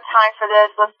 we don't have time for this.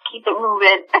 Let's keep it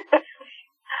moving.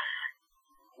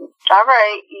 All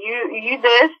right, you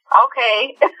this,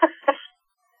 okay.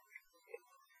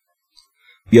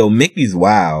 Yo, Mickey's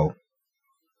wild.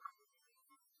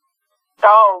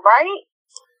 Oh, right?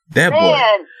 That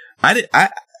Man. boy.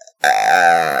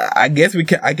 I guess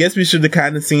we should have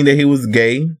kind of seen that he was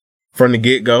gay from the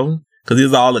get go, because he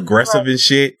was all aggressive and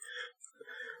shit.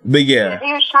 But yeah,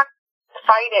 he was trying to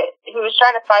fight it. He was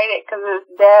trying to fight it because of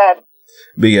his dad.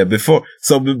 But yeah,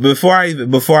 before I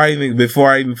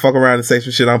even fuck around and say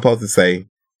some shit I'm supposed to say,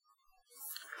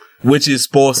 which is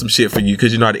spoil some shit for you,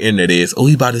 because you know how the internet is. Oh,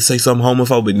 he about to say something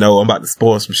homophobic? No, I'm about to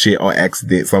spoil some shit on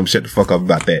accident, so I'm shut the fuck up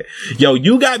about that. Yo,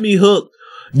 you got me hooked.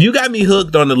 You got me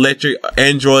hooked on electric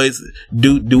androids.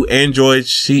 Do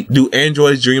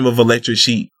androids dream of electric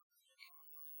sheep?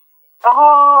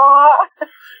 Oh.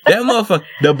 That motherfucker,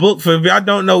 the book, for if y'all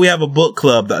don't know, we have a book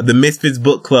club, the Misfits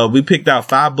Book Club. We picked out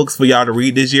 5 books for y'all to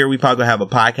read this year. We probably gonna have a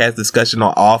podcast discussion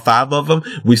on all 5 of them.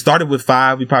 We started with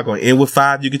 5. We probably gonna end with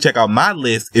 5. You can check out my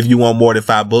list if you want more than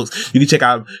 5 books. You can check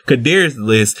out Kadir's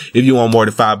list if you want more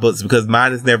than 5 books, because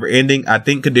mine is never ending. I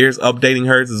think Kadir's updating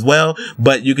hers as well,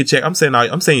 but you can check, I'm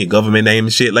saying your government name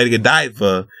and shit, Lady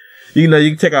Godiva. You know, you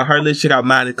can check out her list, check out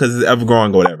mine because it's ever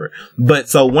growing or whatever. But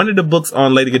so one of the books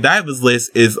on Lady Godiva's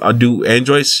list is Do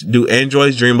Androids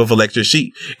Dream of Electric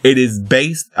Sheep? It is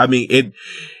based, it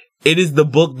is the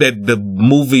book that the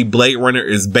movie Blade Runner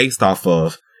is based off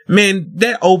of. Man,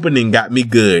 that opening got me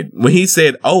good. When he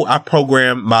said, "Oh, I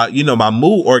programmed my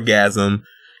mood orgasm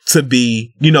to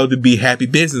be happy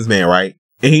businessman," right?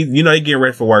 And he getting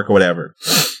ready for work or whatever.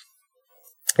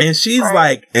 And she's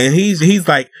like, and he's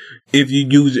like,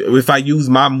 if I use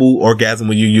my mood orgasm,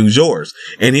 will you use yours?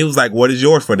 And he was like, what is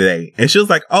yours for today? And she was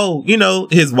like, oh,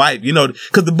 his wife,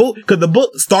 cause the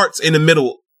book starts in the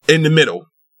middle. It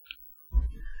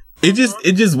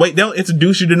just wait, they don't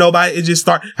introduce you to nobody. It just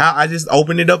start, how I just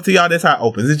open it up to y'all. That's how it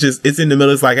opens. It's in the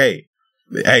middle. It's like, hey,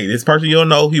 this person you don't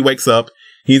know, he wakes up.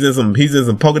 He's in some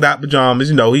polka dot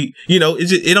pajamas. It don't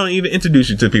even introduce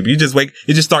you to people. You just wake,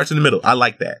 it just starts in the middle. I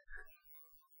like that.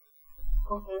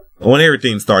 I want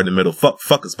everything to start in the middle.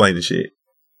 Fuck explaining shit.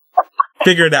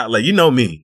 Figure it out. Like,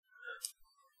 me.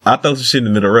 I'll throw some shit in the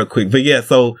middle real quick. But yeah,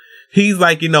 so he's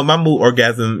like, my mood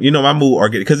orgasm,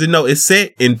 because it's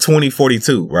set in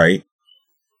 2042, right?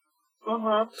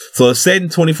 Mm-hmm. So it's set in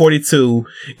 2042.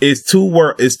 It's two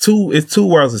worlds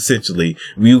essentially.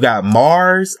 You got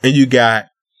Mars and you got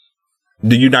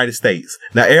the United States.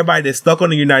 Now everybody that's stuck on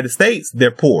the United States,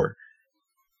 they're poor.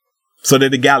 So they're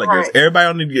the Gallaghers. Right.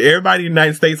 Everybody in the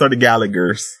United States are the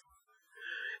Gallaghers.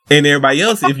 And everybody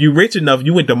else, if you're rich enough,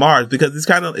 you went to Mars, because it's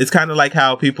kind of like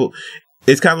how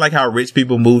rich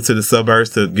people move to the suburbs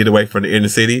to get away from the inner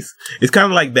cities. It's kind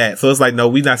of like that. So it's like, no,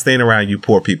 we're not staying around you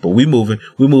poor people. We're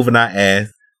moving our ass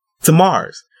to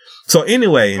Mars. So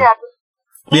anyway.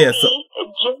 Yeah. So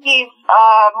Jimmy's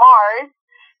Mars,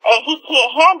 and he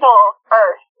can't handle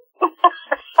Earth.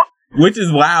 Which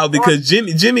is wild, because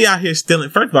Jimmy out here stealing.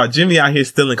 First of all, Jimmy out here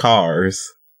stealing cars.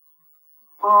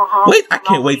 Wait, I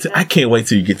can't wait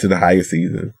till you get to the higher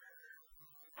season.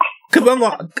 Cause I'm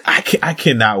like, I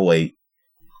cannot wait.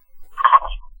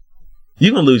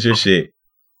 You gonna lose your shit.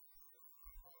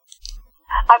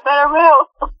 I bet I will.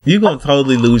 You gonna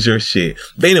totally lose your shit.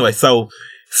 But anyway, so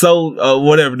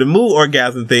whatever, the mood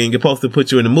orgasm thing, it's supposed to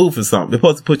put you in the mood for something. It's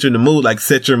supposed to put you in the mood, like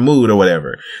set your mood or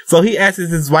whatever. So he asks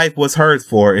his wife what's hers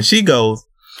for, and she goes,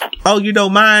 "Oh,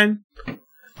 mine?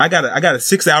 I got a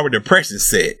 6-hour depression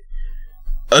set.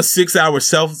 A 6-hour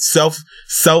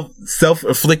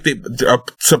self-inflicted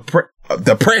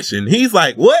depression." He's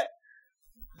like, "What?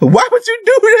 Why would you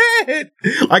do that?"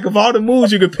 Like, of all the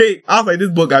moves you could pick, I was like, this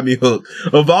book got me hooked.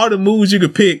 Of all the moves you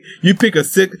could pick, you pick a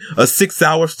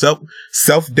 6-hour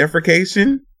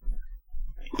self-deprecation?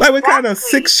 Like, what kind of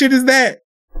sick shit is that?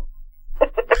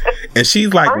 And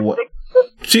she's like, what?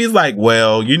 She's like,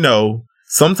 well,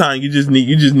 sometimes you just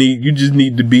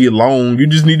need to be alone. You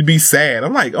just need to be sad.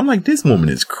 I'm like, this woman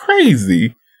is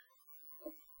crazy.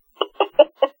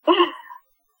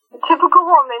 Typical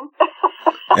woman.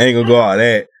 I ain't gonna go all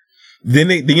that.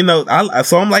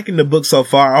 So I'm liking the book so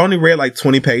far. I only read like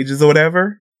 20 pages or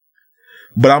whatever,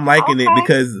 but I'm liking it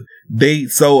because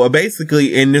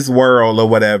basically in this world or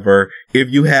whatever,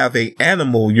 if you have a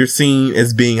animal, you're seen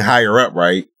as being higher up,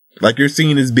 right? Like, you're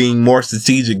seen as being more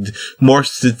strategic, more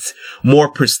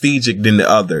prestigious than the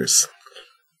others.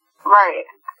 Right.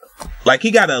 Like, he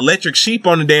got an electric sheep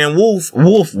on the damn woof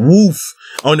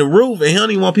on the roof, and he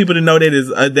don't even want people to know that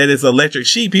it's electric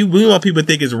sheep. We want people to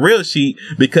think it's real sheep,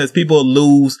 because people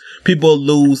lose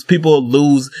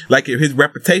like his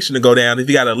reputation to go down if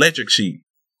he got an electric sheep.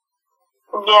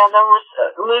 Yeah,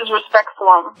 they'll lose respect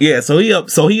for him. Yeah, so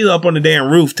he up on the damn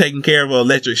roof taking care of an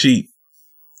electric sheep.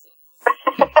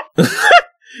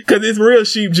 Cause his real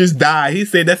sheep just die. He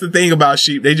said that's the thing about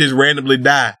sheep, they just randomly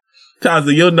die.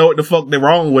 Sometimes you'll know what the fuck they're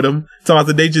wrong with them.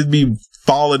 Sometimes they just be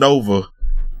falling over.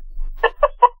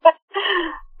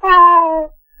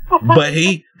 But what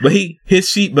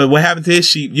happened to his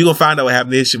sheep? You gonna find out what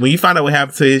happened to his sheep. When you find out what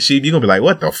happened to his sheep, you're gonna be like,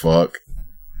 what the fuck?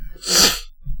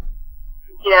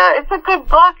 Yeah, it's a good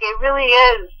book. It really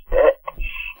is.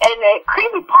 And the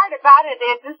creepy part about it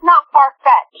is it's not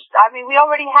far-fetched. I mean, we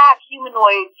already have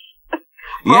humanoids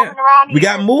roaming around here. We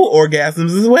got mood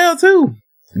orgasms as well, too.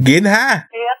 Getting high.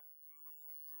 Yeah.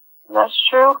 That's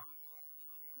true.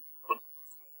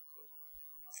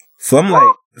 So I'm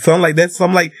like,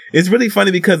 it's really funny,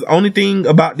 because the only thing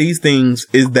about these things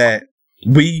is that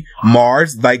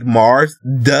Mars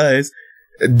does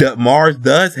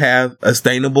have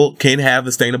can have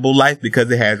a sustainable life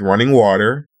because it has running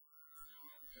water.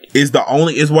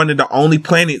 It's one of the only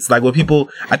planets, like when people,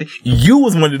 I think you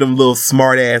was one of them little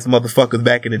smart ass motherfuckers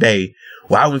back in the day.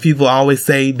 Why when people always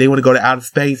say they want to go to outer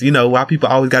space, why people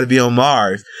always got to be on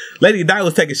Mars? Lady Di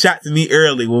was taking shots at me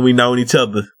early when we known each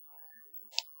other.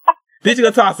 Then you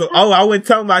gonna talk I wasn't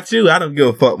talking about you. I don't give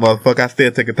a fuck, motherfucker. I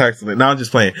still take it personally. No, I'm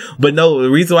just playing. But no, the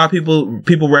reason why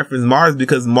people reference Mars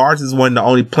because Mars is one of the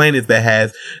only planets that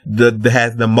has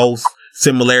the most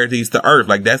similarities to Earth.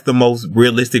 Like that's the most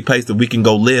realistic place that we can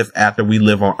go live after we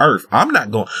live on Earth. I'm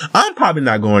probably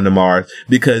not going to Mars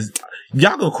because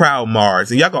y'all gonna crowd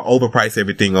Mars and y'all gonna overprice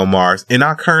everything on Mars. And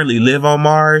I currently live on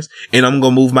Mars and I'm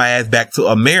gonna move my ass back to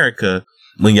America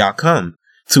when y'all come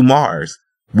to Mars.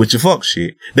 With your fuck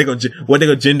shit. They're gonna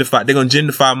gentrify? They're gonna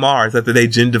gentrify Mars after they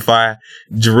gentrify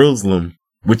Jerusalem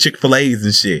with Chick-fil-A's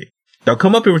and shit. Don't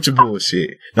come up here with your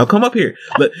bullshit. Don't come up here.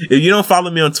 Look, if you don't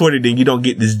follow me on Twitter, then you don't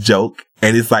get this joke.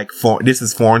 And it's like, this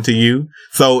is foreign to you.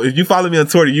 So if you follow me on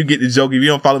Twitter, you get the joke. If you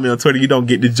don't follow me on Twitter, you don't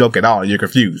get the joke at all. You're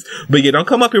confused. But yeah, don't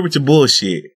come up here with your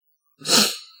bullshit.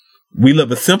 We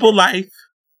live a simple life.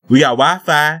 We got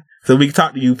Wi-Fi. So we can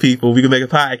talk to you people. We can make a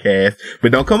podcast.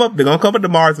 But don't come up to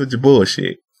Mars with your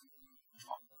bullshit.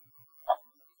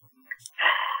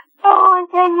 Oh my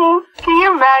goodness. Can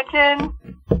you imagine?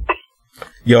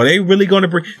 Yo, they really going to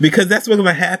bring, because that's what's going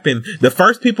to happen. The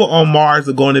first people on Mars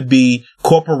are going to be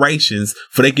corporations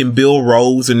for they can build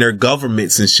roads and their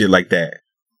governments and shit like that.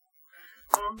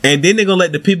 And then they're going to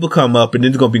let the people come up and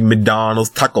then it's going to be McDonald's,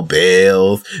 Taco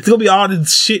Bell's. It's going to be all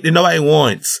this shit that nobody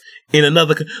wants. In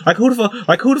another, like who the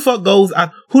fuck goes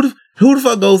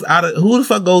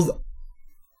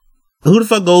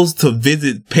to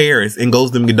visit Paris and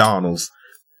goes to McDonald's?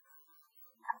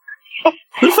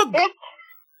 Who the fuck?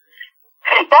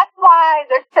 That's why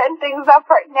they're setting things up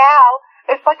right now.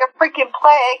 It's like a freaking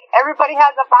plague. Everybody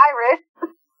has a virus.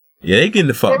 Yeah, they getting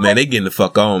the fuck, man. They getting the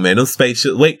fuck on, man. Those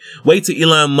spaceships. Wait till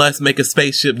Elon Musk make a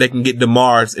spaceship that can get to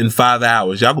Mars in 5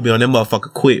 hours. Y'all gonna be on that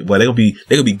motherfucker quick, boy. They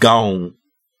gonna be gone.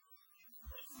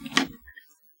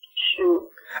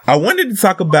 I wanted to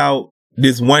talk about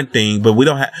this one thing, but but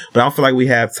I don't feel like we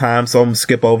have time, so I'm gonna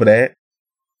skip over that.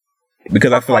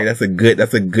 Because I feel like that's a good,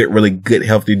 really good,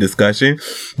 healthy discussion.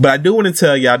 But I do want to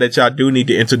tell y'all that y'all do need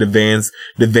to enter the Vans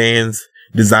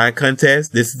design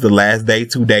contest. This is the last day,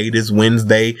 today, this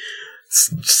Wednesday,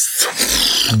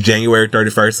 January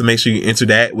 31st. So make sure you enter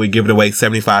that. We're giving away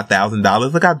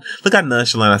 $75,000. Look how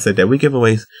nonchalant I said that. We give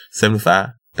away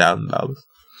 $75,000.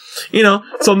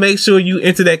 So make sure you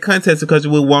enter that contest because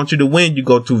we want you to win. You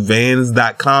go to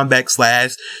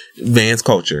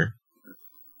vans.com/VansCulture.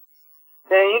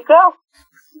 There you go.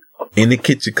 In the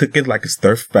kitchen cooking like a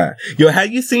stir fry. Yo,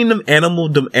 have you seen the animal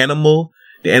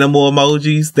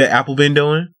emojis that Apple been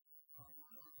doing?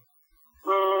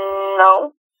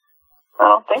 No. I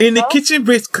don't think in the kitchen,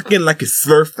 Britt's cooking like a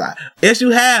stir fry. Yes,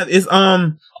 you have. It's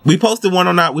we posted one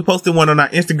on our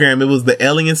Instagram. It was the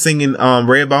alien singing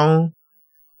Redbone.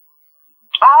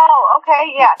 Oh,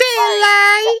 okay, yeah.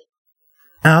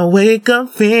 I wake up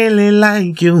feeling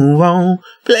like you won't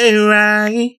play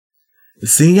right.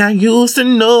 See, I used to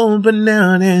know, but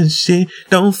now that shit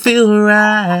don't feel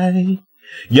right.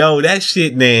 Yo, that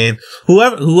shit, man.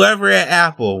 Whoever at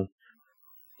Apple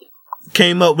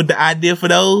came up with the idea for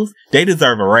those, they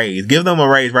deserve a raise. Give them a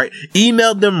raise, right?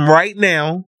 Email them right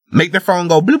now. Make their phone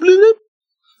go bloop, bloop, bloop.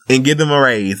 And give them a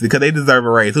raise because they deserve a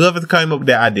raise. Whoever came up with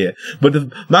that idea. But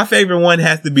my favorite one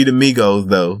has to be the Migos,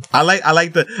 though. I love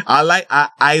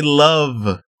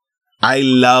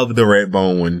the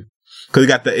Redbone one. Cause it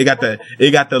got the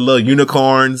little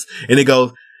unicorns and it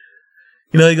goes,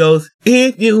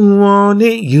 if you want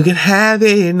it, you can have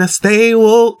it. Now stay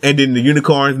woke. And then the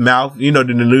unicorn's mouth, then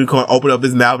the unicorn open up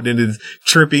his mouth and then it's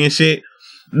trippy and shit.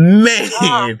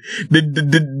 Man,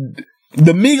 the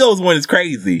Migos one is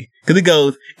crazy. Cause it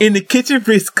goes, in the kitchen,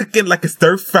 Chris cooking like a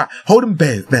stir fry. Hold them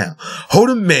bands down.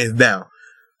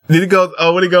 Then it goes,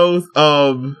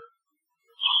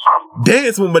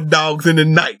 dance with my dogs in the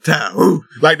nighttime. Ooh,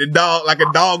 like a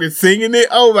dog is singing it.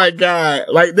 Oh my God.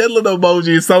 Like that little emoji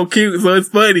is so cute. So it's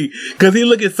funny because he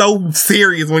looking so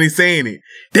serious when he's saying it.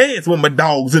 Dance with my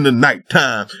dogs in the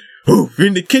nighttime. Ooh,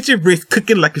 in the kitchen, Britt's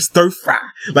cooking like a stir fry.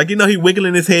 Like, he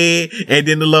wiggling his head and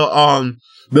then the little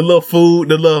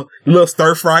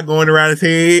stir fry going around his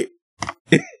head.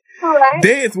 Right.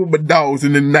 Dance with my dogs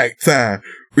in the nighttime.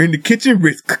 We're in the kitchen,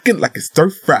 Britt's cooking like a stir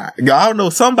fry. I don't know,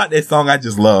 something about that song I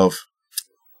just love.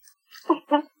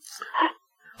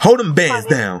 Hold them bands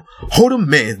down. Hold them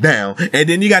bands down. And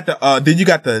then you got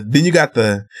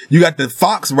the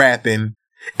Fox rapping.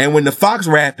 And when the Fox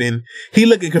rapping, he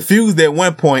looking confused at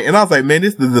one point. And I was like, man,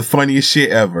 this is the funniest shit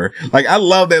ever. Like, I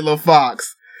love that little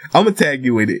Fox. I'm gonna tag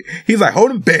you with it. He's like, hold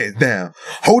them bands down.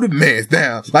 Hold them bands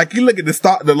down. Like, you look at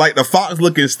the Fox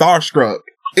looking starstruck.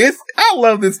 I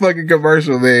love this fucking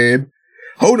commercial, man.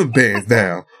 Hold them bands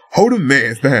down. Hold them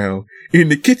bands down. In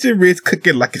the kitchen, Rich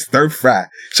cooking like a stir fry.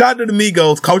 Shout out to the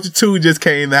Migos. Culture 2 just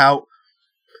came out.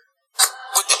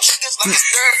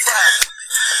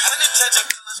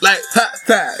 Like hot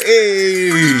time. Hey.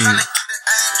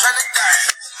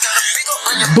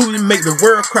 Booty make the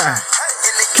world cry.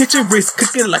 Kitchen, Rich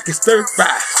cooking like a stir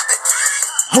fry.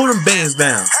 Hold them bands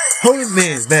down. Hold them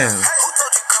bands down.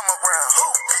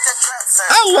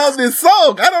 I love this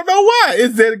song. I don't know why.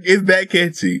 It's that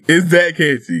catchy. It's that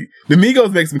catchy. The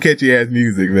Migos make some catchy ass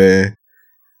music, man.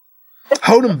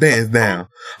 Hold them bands down.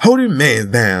 Hold them mans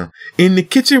down. In the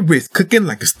kitchen, Rich cooking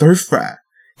like a stir fry.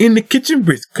 In the kitchen,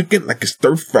 Rich cooking like a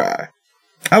stir fry.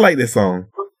 I like this song.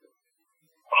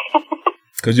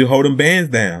 Cause you hold them bands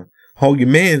down. Hold your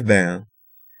mans down.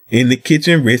 In the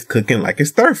kitchen, Rich cooking like a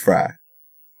stir fry.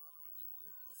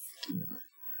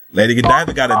 Lady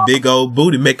Godiva got a big old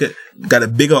booty, got a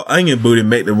big old onion booty,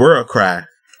 make the world cry.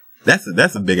 That's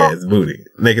a big ass booty.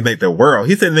 Make the world.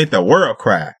 He said make the world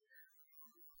cry.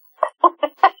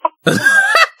 Shout out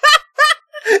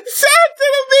to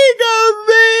the Migos,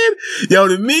 man. Yo,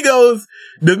 the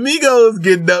Migos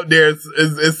getting up there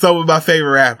is some of my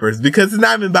favorite rappers because it's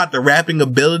not even about the rapping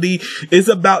ability. It's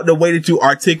about the way that you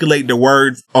articulate the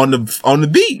words on the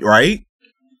beat, right?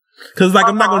 Cause like,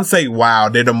 I'm not going to say, wow,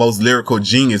 they're the most lyrical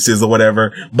geniuses or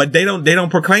whatever, but they don't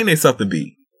proclaim themselves to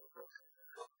be.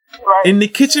 Right. In the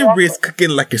kitchen, Rich cooking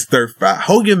like a stir fry.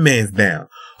 Hold your mans down.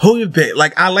 Hold your back.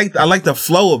 Like, I like the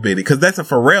flow of it, cause that's a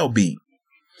Pharrell beat.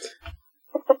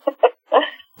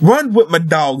 Run with my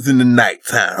dogs in the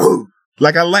nighttime.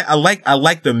 Like, I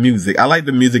like the music. I like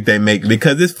the music they make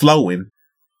because it's flowing.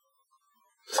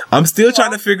 I'm still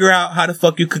trying to figure out how the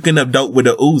fuck you cooking up dope with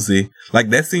a Uzi.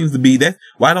 Like, that seems to be that.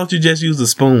 Why don't you just use a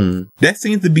spoon? That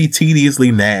seems to be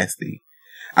tediously nasty.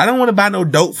 I don't want to buy no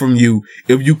dope from you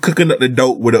if you cooking up the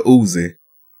dope with a Uzi.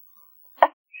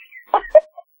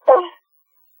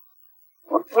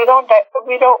 We don't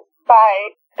buy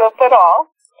dope at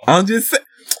all. I'm just saying,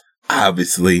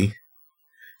 obviously.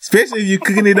 Especially if you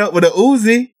cooking it up with a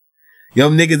Uzi.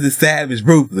 Young niggas is savage,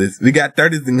 ruthless. We got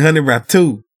 30s and 100 round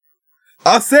too.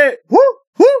 I said, woo,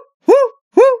 woo, woo,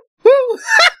 woo, woo.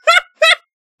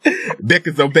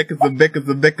 Beckers,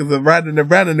 riding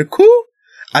around in the cool.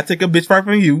 I take a bitch right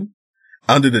from you,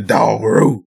 under the dog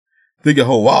roof. Think your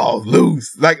whole walls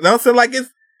loose. Like, don't say like it's,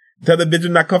 tell the bitch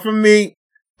not come from me.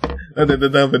 Under the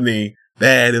company,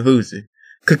 bad illusion.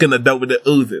 Cooking the dope with the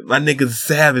Uzi. My niggas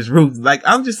savage roots. Like,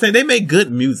 I'm just saying, they make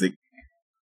good music.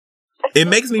 It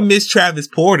makes me miss Travis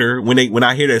Porter when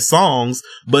I hear their songs,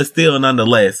 but still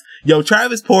nonetheless. Yo,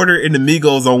 Travis Porter and the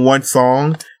Migos on one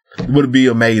song would be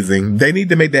amazing. They need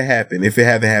to make that happen if it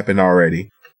hasn't happened already.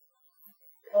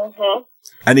 Mm-hmm.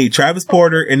 I need Travis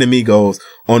Porter and the Migos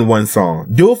on one song.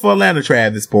 Do it for Atlanta,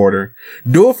 Travis Porter.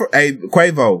 Do it for, hey,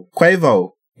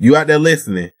 Quavo, you out there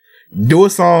listening. Do a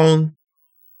song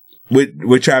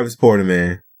with Travis Porter,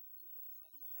 man.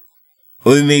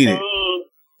 We need it.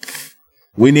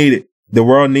 We need it. The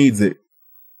world needs it.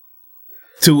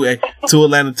 Two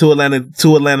Atlanta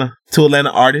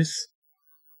artists.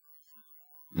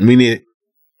 We need it.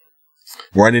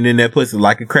 Running in that pussy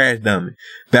like a crash dummy.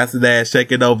 That's the ass,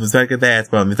 shake it over, shake it ass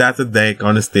for me. That's the dank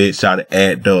on the stick, shout it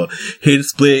at the hit a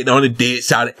split on the dick,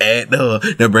 shout it at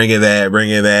the. Now bring it back.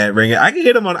 I can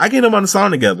hit them on the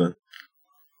song together.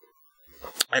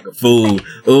 Like a fool.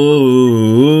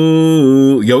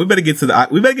 Ooh. Yo, we better get to the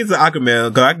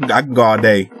Aquaman, cause I can go all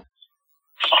day.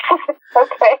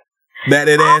 Okay. Back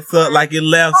that ass up like it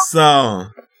left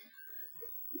some.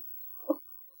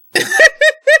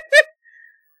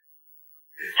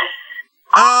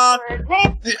 All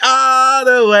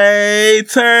the way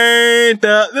turned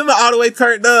up. Remember all the way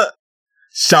turned up?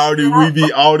 Shawty, we be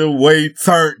all the way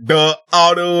turned up.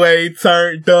 All the way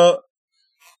turned up.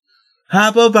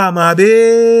 Hop up on my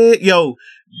bed. Yo,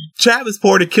 Travis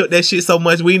Porter killed that shit so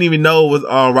much we didn't even know it was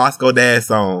on Roscoe Dash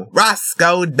song.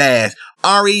 Roscoe Dash.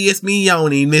 R.E.S.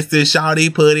 Mione, Mr.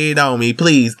 Shawty, put it on me,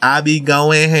 please. I be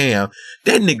going ham.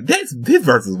 That nigga, his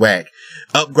verse is whack.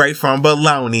 Upgrade from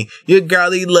baloney. Your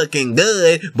girlie looking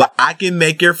good, but I can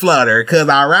make her flutter. Cause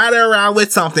I ride around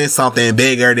with something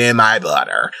bigger than my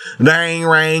butter.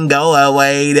 Ring, go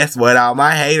away. That's what all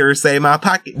my haters say. My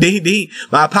pocket,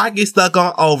 my pocket stuck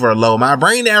on overload. My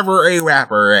brain never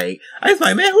evaporate. I was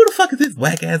like, man, who the fuck is this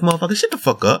whack ass motherfucker? Shut the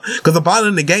fuck up. Cause I'm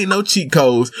bottom the game, no cheat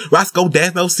codes. Roscoe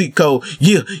Dash, no cheat code.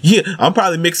 Yeah. I'm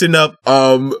probably mixing up,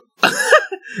 I'm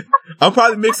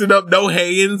probably mixing up No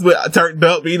Hands with Turned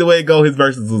Up. Either way it go, his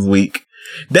verses was weak.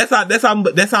 That's how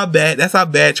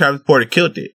bad Travis Porter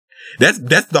killed it. That's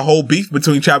the whole beef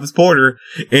between Travis Porter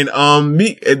and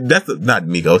that's not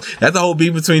Migos. That's the whole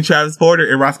beef between Travis Porter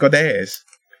and Roscoe Dash.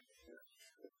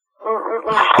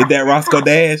 Is that Roscoe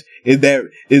Dash? Is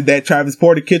that Travis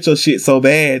Porter killed your shit so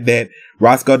bad that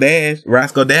Roscoe Dash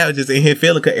was just in here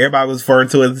feeling because everybody was referring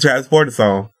to it as the Travis Porter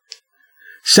song.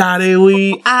 Shawty,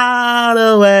 we all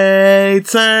the way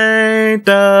turned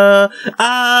up,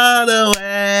 all the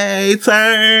way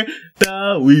turned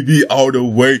up. We be all the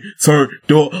way turned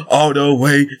up, all the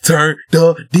way turned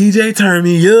up. DJ, turn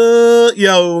me up,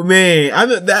 yo, man.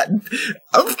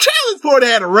 Travis Porter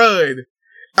had a run.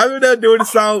 I remember doing the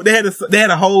song. They had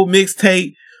a whole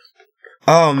mixtape.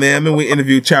 Oh man, I mean we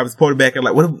interviewed Travis Porter back in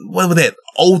like what was that?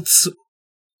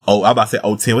 I'm about to say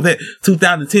 010. Was that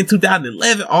 2010,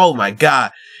 2011? Oh my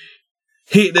God.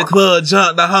 Hit the club,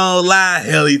 jump the whole line.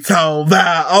 Hell, he talking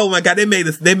about. Oh my God. They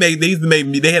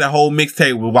had a whole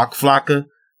mixtape with Waka Flocka.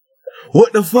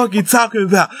 What the fuck you talking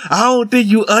about? I don't think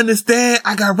you understand.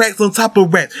 I got racks on top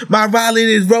of racks. My violin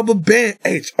is rubber band.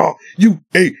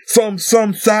 HRUA. Some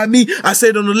side me. I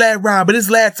said on the last round, but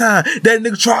it's last time that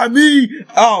nigga try me.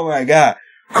 Oh my God.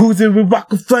 Cruising with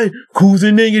Waka Flame.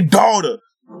 Cruising in your daughter.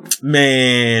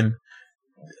 Man,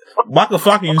 Waka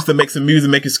Flocka used to make some music,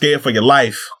 make you scared for your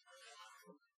life.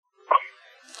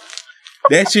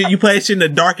 That shit, you play that shit in a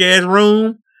dark ass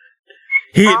room,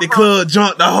 hit the club,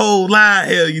 jump the whole line.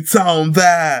 Hell, you talking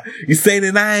about? You say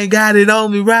that I ain't got it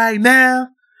on me right now?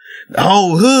 The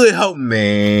whole hood, hope,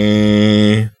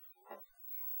 man.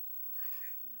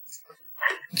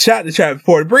 Shout to Travis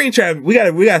Porter. Bring Travis. We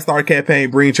gotta start a campaign.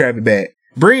 Bring Travis back.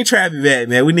 Bring Travis back,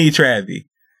 man. We need Travis.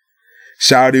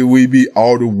 Shouted we be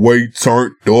all the way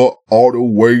turned up, all the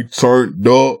way turned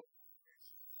up.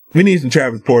 We need some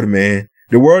Travis Porter, man.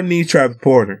 The world needs Travis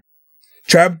Porter.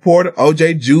 Travis Porter,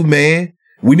 OJ Jew, man.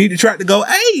 We need the track to go,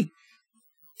 hey,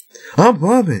 I'm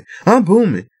bumping, I'm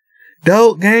booming.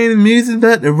 Dope game music,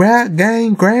 but the rap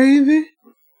game gravy.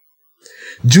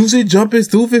 Juicy jumping,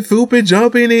 stupid, fooping,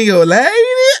 jumping in your lady.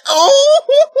 Oh,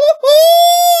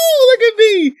 look at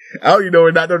me. I don't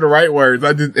even know the right words.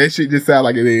 That shit just sound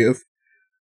like it is.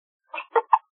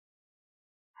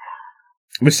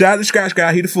 But shout out to Scratch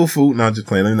Guy, he the fufu. No, I'm just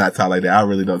playing. Let me not talk like that. I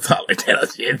really don't talk like that. Oh,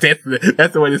 shit.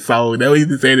 That's the way the song. That's what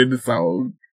he's saying in the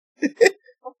song.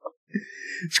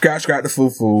 Scratch the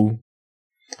fufu.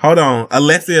 Hold on.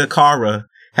 Alessia Cara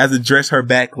has addressed her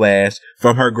backlash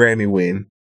from her Grammy win.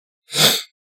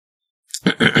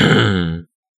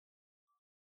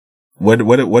 What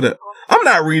I'm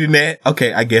not reading that.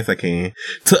 Okay, I guess I can.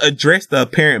 To address the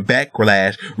apparent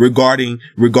backlash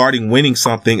regarding winning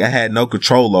something I had no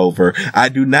control over, I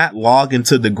do not log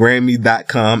into the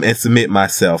Grammy.com and submit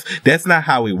myself. That's not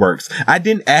how it works. I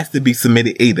didn't ask to be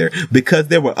submitted either, because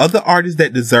there were other artists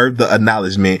that deserved the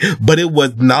acknowledgement, but it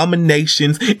was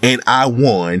nominations and I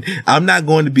won. I'm not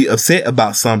going to be upset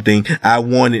about something I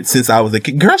wanted since I was a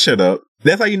kid. Girl, shut up.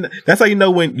 That's how you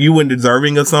know when you were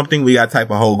deserving of something. We got to type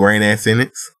a whole grand ass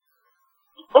sentence.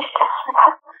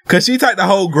 Cause she typed the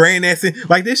whole grand ass sentence.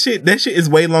 Like that shit is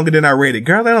way longer than I read it.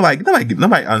 Girl,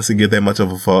 nobody honestly give that much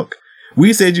of a fuck.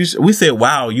 We said,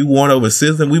 wow, you won over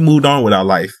SZA. We moved on with our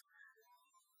life.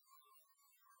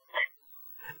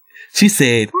 She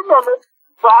said,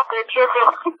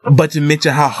 but you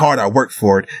mentioned how hard I worked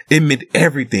for it. It meant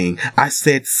everything. I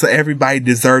said so everybody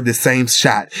deserved the same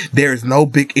shot. There is no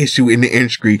big issue in the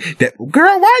industry that,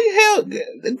 girl, why you hell?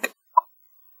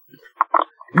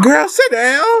 Girl, sit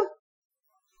down.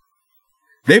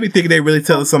 They be thinking they really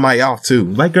telling somebody off too.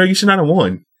 Like, girl, you should not have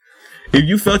won. If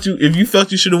you felt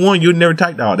you should have won, you'd never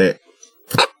typed all that.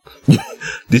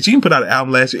 Did you even put out an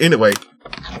album last year? Anyway.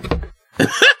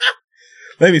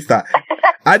 Let me stop.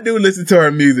 I do listen to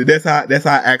her music. That's how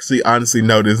I actually honestly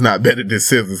know this is not better than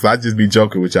SZA. So I just be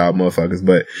joking with y'all motherfuckers.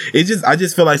 But I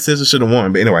just feel like SZA should have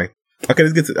won. But anyway. Okay,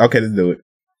 let's do it.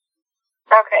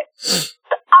 Okay.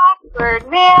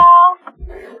 Awkward now.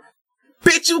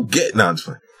 Bitch, you get no, I'm just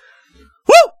playing.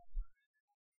 Woo!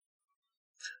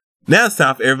 Now it's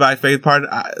time for everybody's favorite part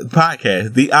of the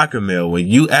podcast, the Awkward Mail. When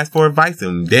you ask for advice,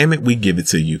 and damn it, we give it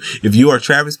to you. If you are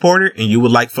Travis Porter and you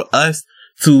would like for us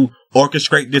to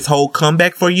orchestrate this whole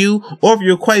comeback for you, or if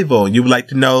you're Quavo and you would like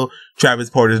to know Travis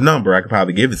Porter's number, I could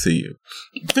probably give it to you.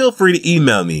 Feel free to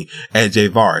email me at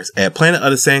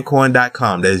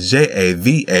javaris@planetofthesandcoin.com. That's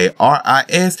JAVARIS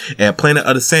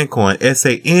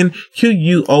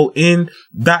 @planetofthesandcoin,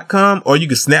 SANQUON.com, or you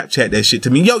can Snapchat that shit to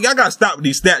me. Yo, y'all gotta stop with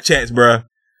these Snapchats, bruh.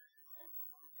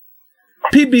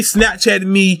 People be Snapchatting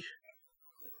me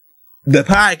the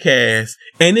podcast,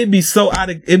 and it'd be so out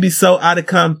of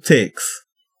context.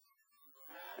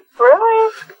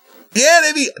 Really? Yeah,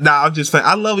 they be. Nah, I'm just funny.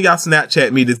 I love when y'all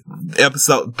Snapchat me this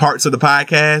episode parts of the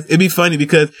podcast. It'd be funny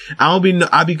because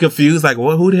I be confused. Like,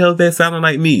 well, who the hell is that sounding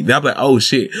like me? Then I'm like, oh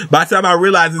shit. By the time I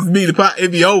realize it's me,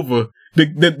 it'd be over.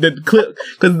 The clip,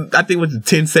 because I think it was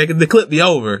 10 seconds. The clip be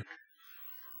over.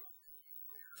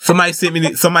 Somebody sent me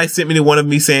the one of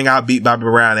me saying I'll beat Bobby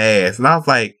Brown ass, and I was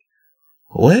like,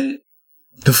 what?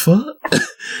 The fuck?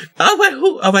 I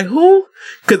was like, who?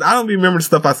 Because I don't remember the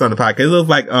stuff I saw on the podcast. It was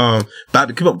like, about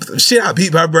to come up with some shit, I'll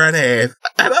beat Bobby Brown ass.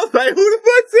 And I was like, who the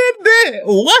fuck said that?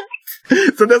 What?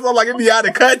 So that's all like, it be out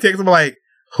of context. I'm like,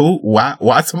 who?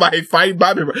 Why somebody fight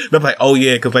Bobby Brown? And I'm like, oh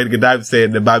yeah, because Lady Godiva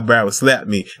said that Bobby Brown would slap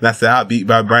me. And I said, I'll beat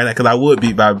Bobby Brown because I would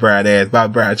beat Bobby Brown ass.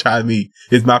 Bobby Brown tried me.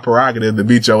 It's my prerogative to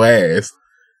beat your ass.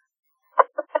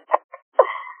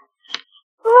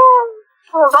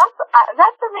 Well,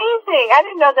 that's amazing. I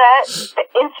didn't know that. The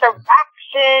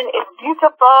interaction is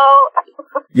beautiful.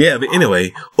 Yeah, but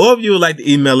anyway, or if you would like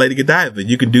to email Lady Godiva,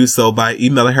 you can do so by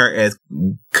emailing her as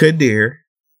Kadir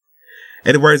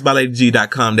at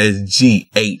wordsbyladyg.com. That's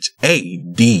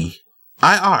GHADIR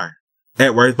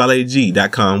at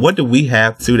wordsbyladyg.com. What do we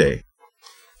have today?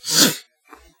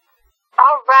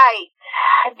 All right.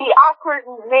 The awkward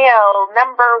mail,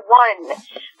 number 1.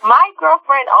 My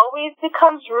girlfriend always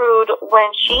becomes rude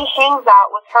when she hangs out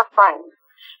with her friends.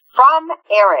 From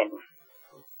Erin.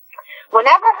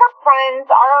 Whenever her friends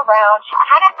are around, she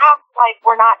kind of acts like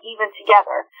we're not even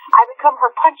together. I become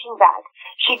her punching bag.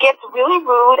 She gets really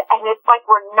rude, and it's like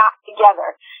we're not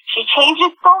together. She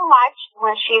changes so much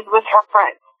when she's with her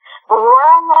friends. When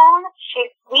we're alone, she's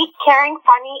sweet, caring,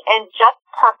 funny, and just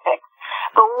perfect.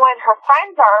 But when her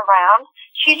friends are around,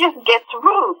 she just gets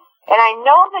rude. And I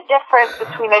know the difference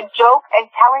between a joke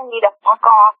and telling me to fuck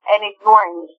off and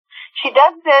ignoring me. She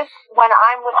does this when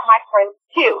I'm with my friends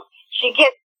too. She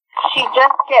just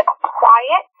gets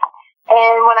quiet,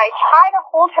 and when I try to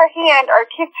hold her hand or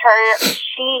kiss her,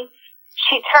 she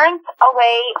turns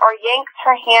away or yanks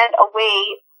her hand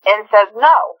away and says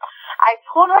no. I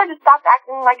told her to stop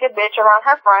acting like a bitch around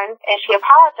her friends, and she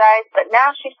apologized, but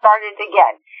now she started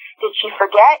again. Did she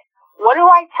forget? What do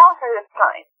I tell her this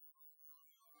time?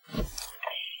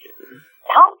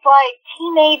 Sounds like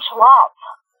teenage love.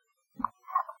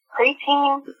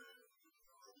 Preteen.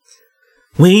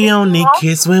 We only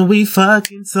kiss when we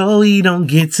fucking, so we don't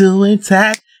get too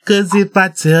attached. Cause if I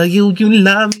tell you you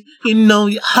love me, you know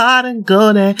your heart and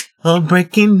go there. Or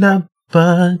breaking up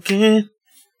again.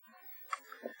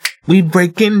 We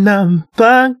breaking up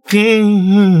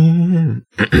again.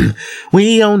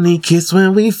 We only kiss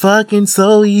when we fucking,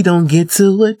 so we don't get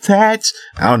too attached.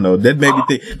 I don't know. That made me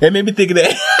think of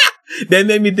that. That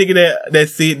made me think of that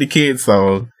Sid the Kid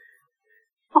song.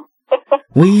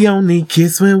 We only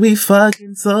kiss when we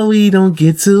fucking, so we don't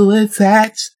get too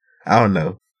attached. I don't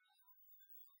know.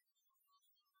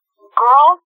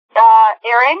 Girls,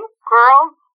 Erin,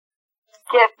 girls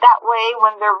get that way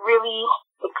when they're really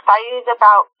excited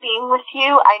about being with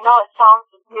you. I know it sounds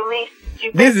really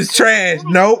stupid. This is trash.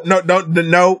 No,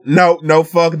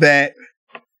 fuck that.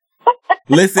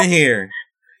 Listen here.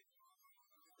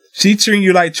 She treating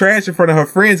you like trash in front of her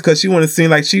friends because she want to seem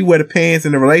like she wear the pants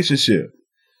in the relationship.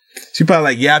 She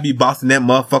probably like, yeah, I be bossing that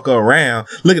motherfucker around.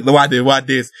 Look at the why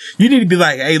this. You need to be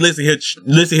like, hey, listen here,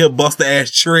 bust the ass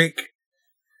trick.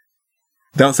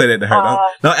 Don't say that to her.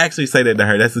 Don't actually say that to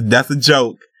her. That's a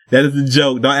joke. That is a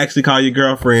joke. Don't actually call your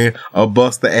girlfriend a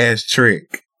bust the ass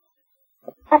trick.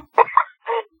 Can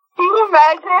you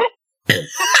imagine?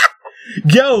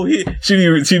 Yo, she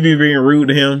be being rude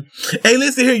to him. Hey,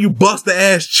 listen here, you bust the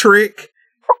ass trick.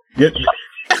 Y'all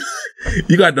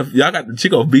got the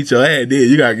chick gonna beat your ass. Then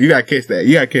you got to catch that.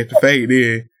 You got to catch the fade. Then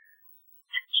she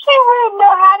wouldn't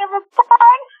know how to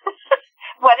respond.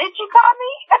 What did you call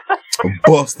me?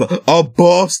 A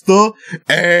buster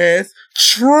ass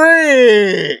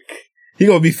trick. He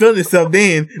gonna be feeling himself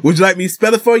then. Would you like me to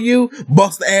spell it for you?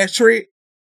 Buster ass trick.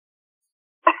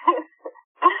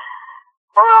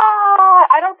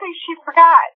 I don't think she forgot.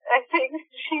 I think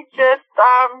she just,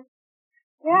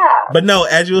 yeah. But no,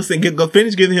 as you were saying, go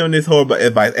finish giving him this horrible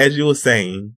advice. As you were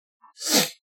saying.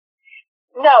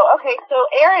 No, okay, so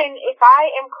Aaron, if I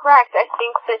am correct, I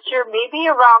think that you're maybe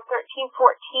around 13,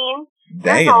 14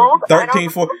 years old. 13,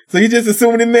 14. So you just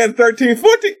assuming the man 13,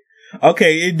 14?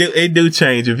 Okay, it do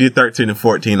change if you're 13 and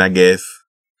 14, I guess.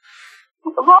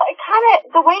 Well, it kind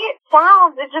of, the way it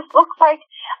sounds, it just looks like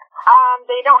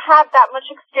they don't have that much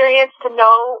experience to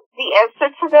know the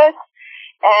answer to this.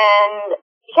 And,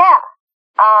 yeah,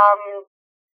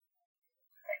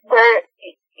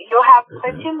 you'll have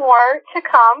plenty more to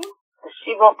come.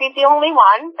 She won't be the only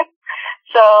one.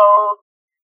 So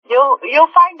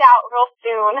you'll find out real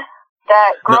soon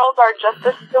that girls are just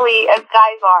as silly as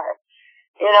guys are.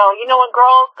 You know when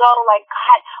girls go like,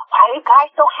 God, why do guys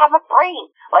don't have a brain?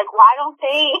 Like, why don't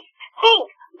they think?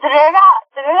 Da-da-da,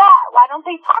 da-da-da. Why don't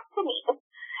they talk to me?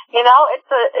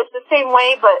 It's the same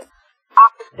way, but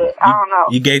opposite. I don't know.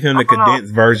 You gave him the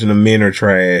condensed version of men are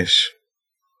trash.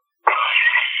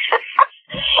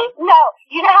 No,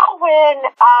 you know when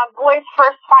boys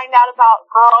first find out about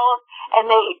girls and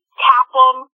they tap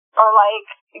them or like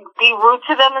be rude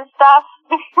to them and stuff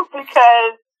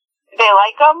because they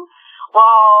like them?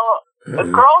 Well,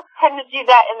 girls tend to do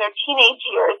that in their teenage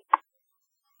years.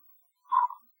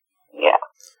 Yeah.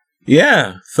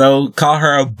 Yeah, so call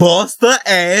her a buster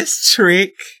ass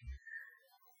trick.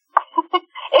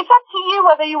 It's up to you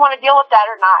whether you want to deal with that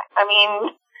or not. I mean,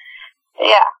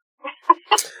 yeah.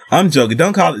 I'm joking.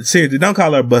 Don't call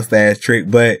her a buster ass trick.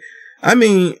 But I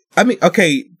mean,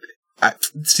 okay.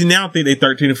 See, now I think they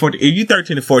 13 and 14. If you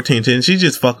 13 and 14, then she's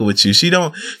just fucking with you.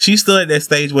 She's still at that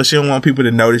stage where she don't want people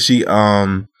to know that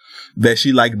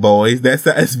she like boys. That's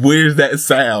as weird as that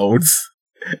sounds.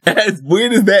 As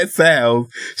weird as that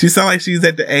sounds, she sounds like she's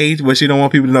at the age where she don't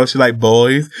want people to know she like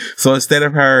boys. So instead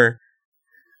of her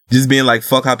just being like,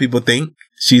 fuck how people think,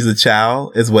 she's a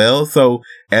child as well. So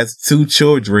as two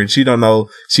children, she don't know,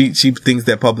 she thinks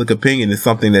that public opinion is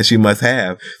something that she must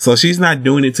have. So she's not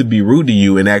doing it to be rude to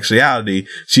you in actuality.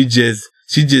 She just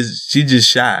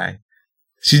shy.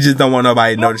 She just don't want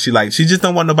nobody to know that she just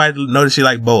don't want nobody to know that she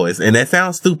like boys. And that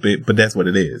sounds stupid, but that's what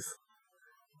it is.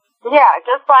 Yeah,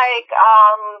 just like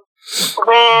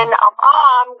when a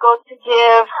mom goes to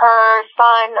give her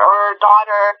son or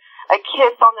daughter a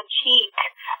kiss on the cheek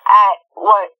at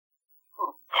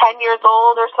 10 years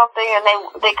old or something, and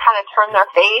they kind of turn their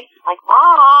face like,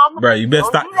 Mom, bro, you better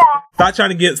stop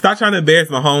trying to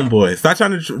embarrass my homeboy. Stop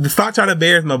trying to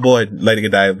embarrass my boy, Lady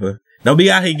Godiva. Don't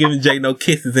be out here giving Jake no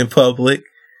kisses in public.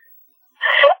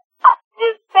 I'm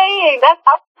just saying, that's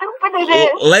how stupid it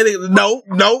is. Lady,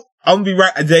 no. I'm gonna be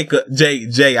right,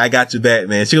 Jay, I got your back,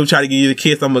 man. She gonna try to give you the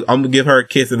kiss. I'm gonna give her a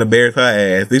kiss and embarrass her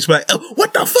ass. She's like, oh,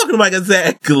 what the fuck am I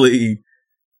exactly?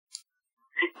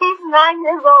 He's 9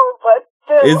 years old, but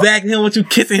still. Exactly. He don't want you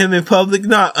kissing him in public.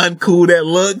 Not uncool that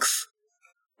looks.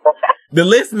 The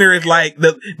listener is like,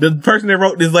 the person that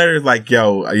wrote this letter is like,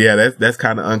 yo, yeah, that's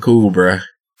kind of uncool, bruh.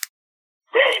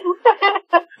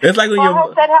 It's like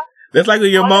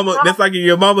when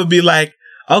your mama be like,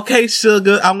 okay,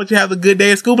 sugar, I want you to have a good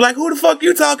day at school. Like, who the fuck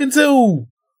you talking to?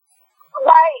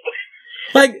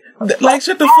 Right. Like,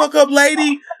 shut the fuck up,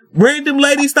 lady. Random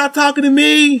lady, stop talking to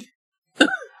me.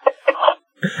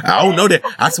 I don't know that.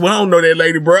 I swear I don't know that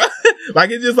lady, bro. Like,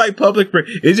 it's just like public.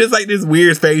 It's just like this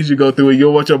weird stage you go through and you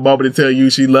want your mama to tell you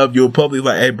she loved you in public.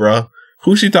 Like, hey, bro,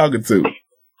 who she talking to?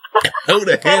 Who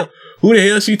the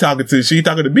hell she talking to? She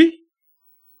talking to me?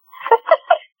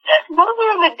 Those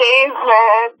are the days,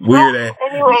 man. Weird ass.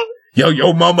 Anyway. Yo,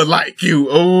 your mama like you.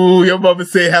 Oh, your mama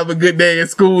said have a good day at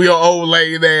school. Your old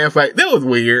lady ass. Like, that was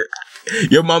weird.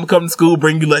 Your mom come to school,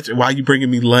 bring you lunch. Why are you bringing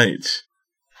me lunch?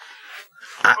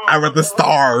 I'd rather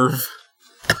starve.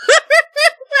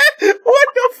 What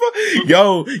the fuck?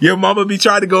 Yo, your mama be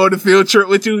trying to go on a field trip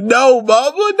with you? No,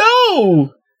 mama,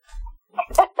 no.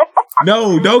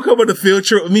 No, don't come on a field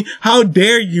trip with me. How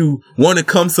dare you want to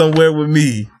come somewhere with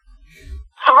me?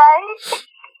 Right?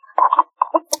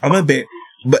 I'm embarrassed,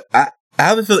 but I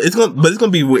have a feeling it's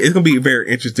gonna be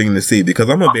very interesting to see because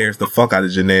I'm embarrassed the fuck out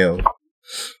of Janelle.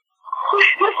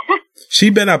 She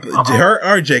been up her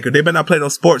or Jacob. They better not play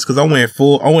those sports because I'm wearing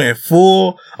full.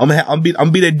 I'm gonna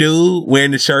be that dude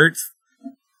wearing the shirts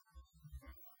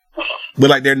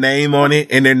with like their name on it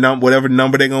and their whatever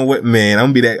number they're gonna wear. Man,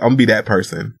 I'm gonna be that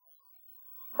person.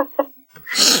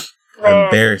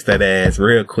 Embarrass that ass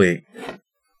real quick.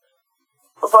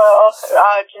 Well,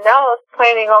 Janelle is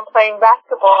planning on playing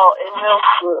basketball in middle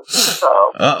school,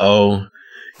 so. Uh-oh.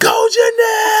 Go,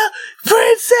 Janelle!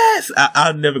 Princess!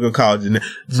 I'm never gonna call her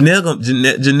Janelle.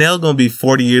 Janelle gonna be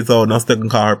 40 years old and I'm still gonna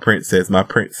call her Princess, my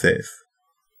princess.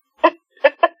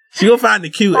 She gonna find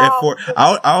it cute at 4.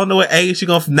 I don't know what age she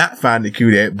gonna not find it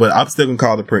cute at, but I'm still gonna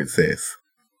call her Princess.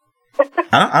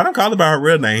 I don't call her by her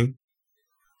real name.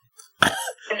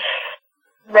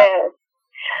 Man.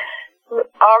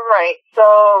 All right. So,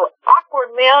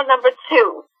 awkward male number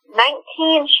 2.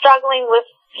 19, struggling with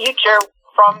future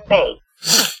from Bay.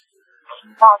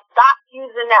 Stop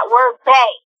using that word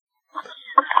Bay.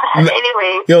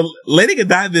 Anyway. Yo, Lady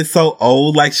Godiva is so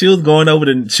old. Like, she was going over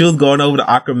the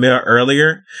awkward male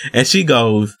earlier, and she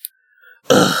goes,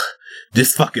 ugh,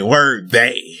 this fucking word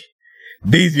Bay.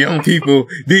 These young people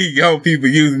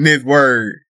using this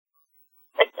word.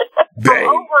 Bay. I'm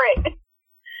over it.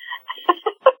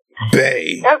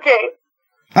 Bay. Okay.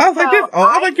 I was like,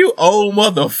 I was like, you old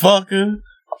motherfucker.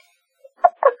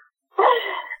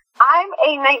 I'm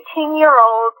a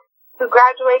 19-year-old who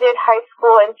graduated high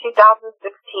school in 2016.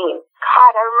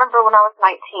 God, I remember when I was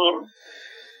 19.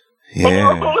 Yeah.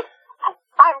 Anyway,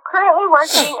 I'm currently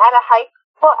working at a high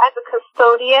school as a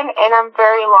custodian, and I'm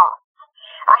very lost.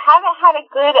 I haven't had a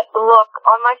good look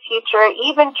on my future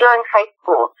even during high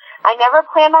school. I never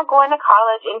planned on going to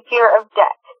college in fear of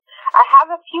debt. I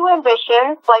have a few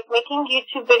ambitions, like making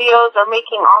YouTube videos or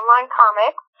making online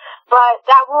comics, but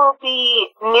that will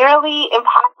be nearly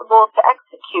impossible to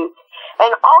execute.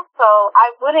 And also,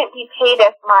 I wouldn't be paid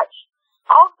as much.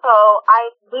 Also,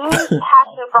 I lose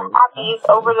passion for hobbies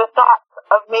over the thoughts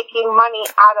of making money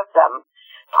out of them.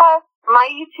 Plus, my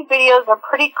YouTube videos are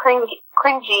pretty cringy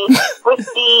with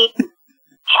the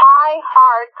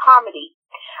try-hard comedy.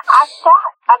 I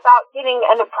thought about getting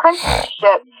an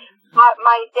apprenticeship, but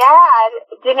my dad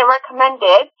didn't recommend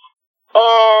it,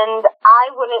 and I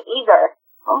wouldn't either.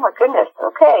 Oh my goodness,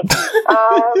 okay.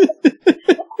 I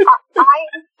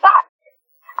am stuck.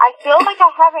 I feel like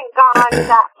I haven't gone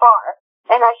that far,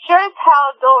 and I sure as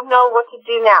hell don't know what to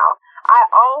do now. I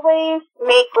always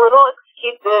make little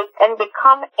excuses and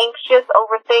become anxious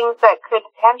over things that could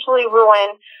potentially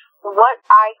ruin what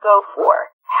I go for.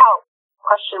 Help? ?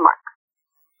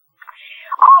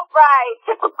 All right,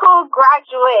 typical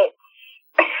graduate.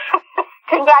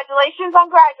 Congratulations on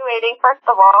graduating, first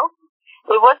of all.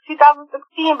 It was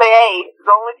 2016, but hey, it was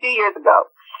only 2 years ago.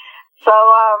 So,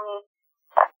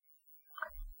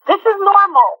 this is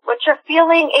normal. What you're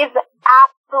feeling is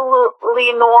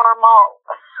absolutely normal.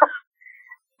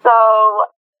 So,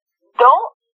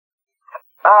 don't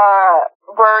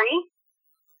worry.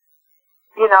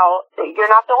 You know, you're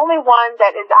not the only one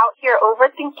that is out here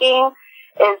overthinking,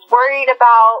 is worried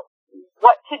about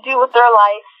what to do with their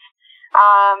life.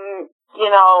 You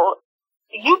know,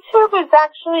 YouTube is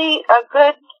actually a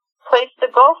good place to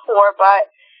go for,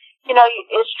 but, you know,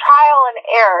 it's trial and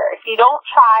error. If you don't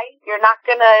try, you're not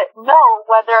going to know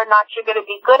whether or not you're going to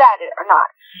be good at it or not.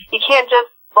 You can't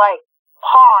just, like,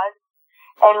 pause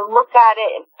and look at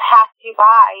it and pass you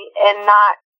by and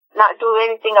not do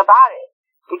anything about it,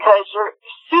 because you're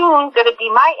soon going to be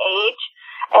my age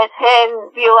and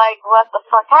then be like, what the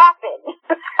fuck happened?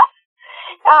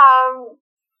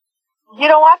 You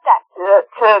don't want that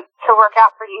to work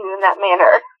out for you in that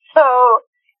manner. So,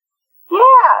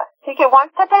 yeah, take it one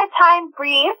step at a time,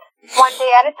 breathe, one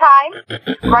day at a time,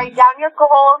 write down your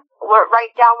goals,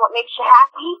 write down what makes you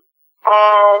happy,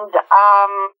 and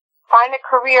find a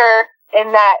career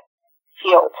in that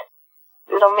field.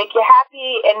 It'll make you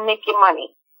happy and make you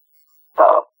money.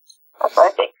 So, that's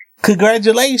what I think.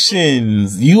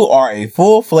 Congratulations! You are a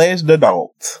full-fledged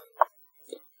adult.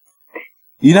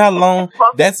 You know how long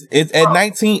it's at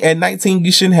 19. At 19,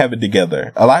 you shouldn't have it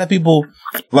together. A lot of people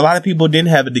didn't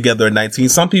have it together at 19.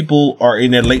 Some people are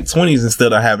in their late 20s and still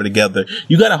don't have it together.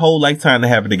 You got a whole lifetime to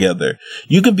have it together.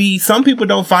 Some people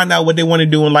don't find out what they want to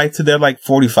do in life till they're like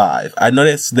 45. I know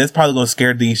that's probably going to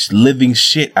scare the living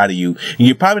shit out of you. And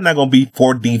you're probably not going to be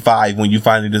 45 when you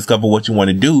finally discover what you want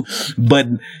to do. But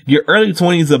your early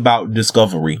 20s is about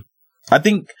discovery. I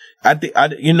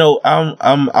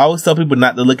always tell people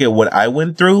not to look at what I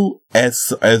went through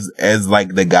as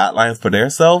like the guidelines for their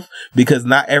self, because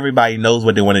not everybody knows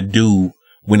what they want to do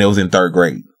when they was in third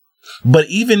grade. But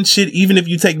even if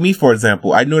you take me, for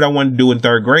example, I knew what I wanted to do in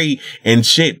third grade, and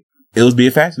shit, it was be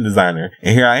a fashion designer.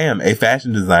 And here I am, a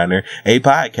fashion designer, a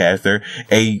podcaster,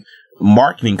 a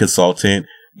marketing consultant,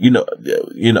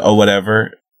 or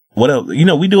whatever. What else?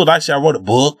 We do a lot of shit. I wrote a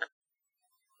book.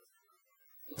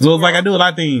 So it's like I do a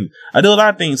lot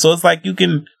of things. So it's like you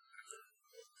can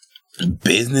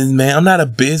businessman. I'm not a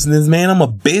businessman. I'm a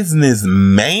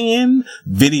businessman,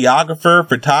 videographer,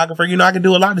 photographer. I can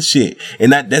do a lot of shit.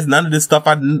 And that's none of this stuff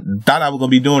I thought I was going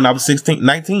to be doing when I was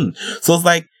 19. So it's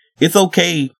like, it's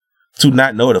okay to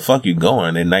not know where the fuck you're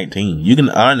going at 19. You can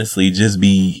honestly just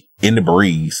be in the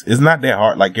breeze. It's not that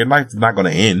hard. Like, your life's not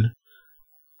going to end.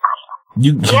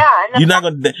 You're not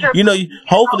gonna,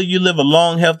 hopefully you live a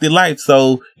long, healthy life.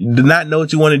 So do not know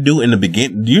what you want to do in the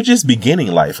beginning. You're just beginning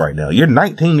life right now. You're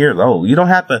 19 years old. You don't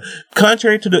have to,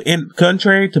 contrary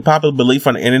to popular belief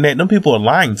on the internet, them people are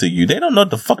lying to you. They don't know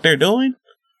what the fuck they're doing.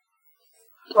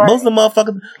 Right. Most of the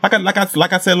motherfuckers,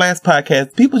 like I said last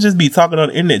podcast, people just be talking on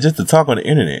the internet just to talk on the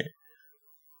internet.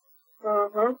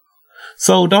 Mm-hmm.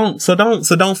 So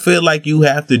don't feel like you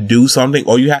have to do something,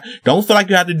 or don't feel like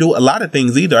you have to do a lot of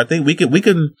things either. I think we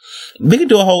can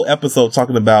do a whole episode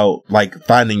talking about like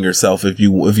finding yourself if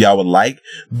y'all would like,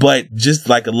 but just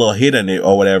like a little hit on it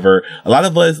or whatever. A lot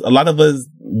of us,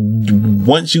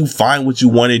 once you find what you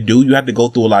want to do, you have to go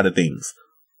through a lot of things.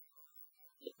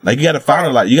 Like you got to find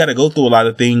a lot. You got to go through a lot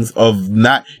of things of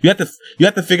not. You have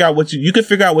to figure out you can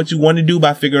figure out what you want to do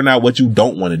by figuring out what you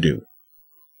don't want to do.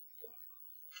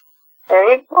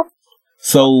 There you go.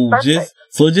 So just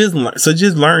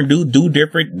learn, do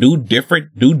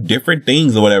different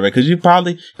things or whatever. Cause you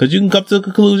can come to a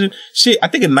conclusion. Shit, I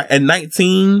think at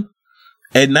 19,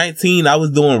 I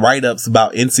was doing write-ups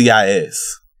about NCIS.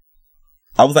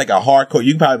 I was like a hardcore.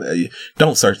 You probably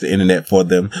don't search the internet for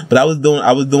them, but I was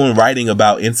doing writing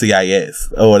about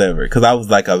NCIS or whatever. Cause I was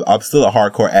like I'm still a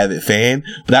hardcore avid fan,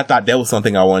 but I thought that was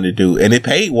something I wanted to do, and it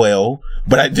paid well.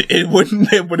 But it wasn't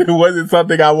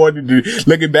something I wanted to do.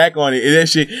 Looking back on it, it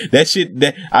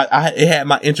had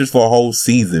my interest for a whole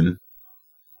season.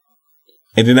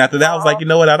 And then after that, I was like, you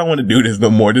know what? I don't want to do this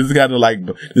no more. This is kind of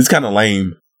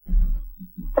lame.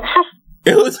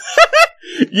 It was,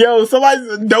 yo,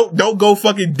 somebody don't go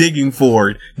fucking digging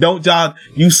for it. Don't y'all,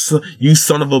 you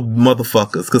son of a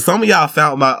motherfuckers. Cause some of y'all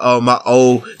found my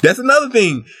old, that's another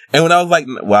thing. And when I was like,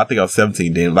 well, I think I was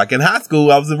 17 then. Like in high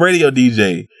school, I was a radio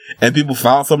DJ and people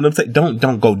found some of them say,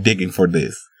 don't go digging for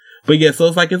this. But yeah, so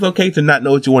it's like, it's okay to not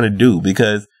know what you want to do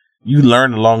because you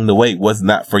learn along the way what's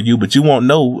not for you, but you won't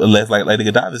know unless like Lady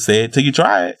Godiva said, till you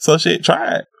try it. So shit,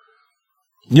 try it.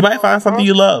 You might find something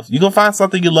you love. You're going to find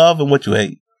something you love and what you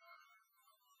hate.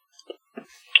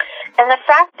 And the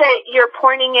fact that you're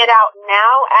pointing it out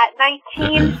now at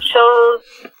 19 shows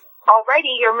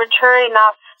already you're mature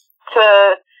enough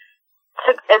to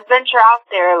adventure out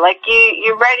there. Like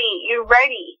you're ready.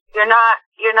 You're not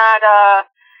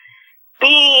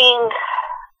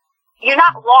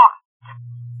lost.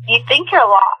 You think you're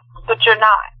lost, but you're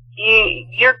not.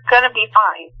 You're gonna be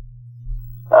fine.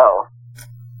 So.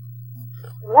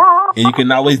 Yeah. And you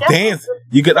can always dance.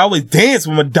 You can always dance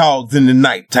with my dogs in the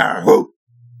nighttime. Woo.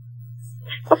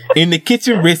 In the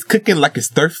kitchen, wrist cooking like a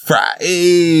stir fry.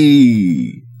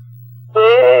 Hey.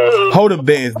 Hold the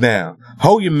bands down.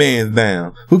 Hold your mans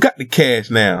down. Who got the cash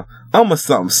now? I'm a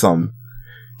something.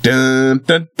 Dun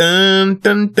dun dun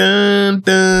dun dun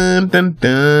dun dun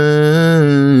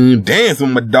dun. Dance with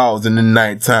my dogs in the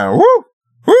nighttime. Woo.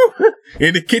 Woo.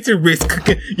 In the kitchen, wrist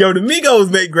cooking. Yo, the Migos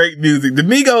make great music.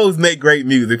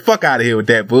 Fuck out of here with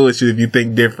that bullshit if you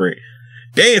think different.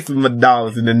 Dance with my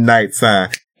dogs in the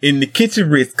nighttime. In the kitchen,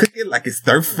 wrist cooking like it's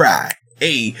stir fry.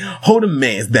 Hey, hold the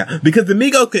mans down. Because the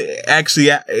Migos could actually,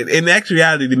 in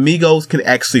actuality, the Migos can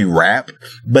actually rap,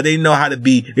 but they know how to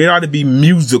be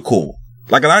musical.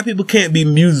 Like a lot of people can't be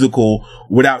musical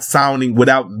without sounding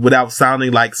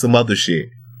like some other shit.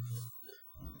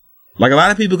 Like a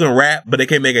lot of people can rap, but they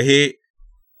can't make a hit.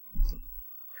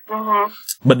 Mm-hmm.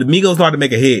 But the Migos know how to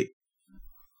make a hit.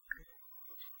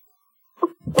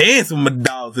 Dance with my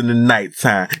dogs in the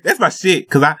nighttime. That's my shit.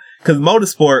 Cause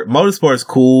motorsport is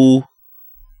cool.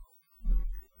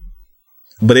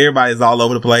 But everybody's all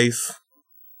over the place.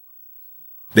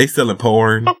 They selling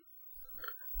porn.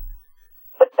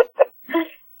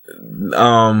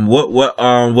 What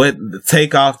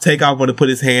Takeoff want to put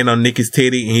his hand on Nicki's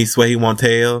titty and he swear he won't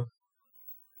tell.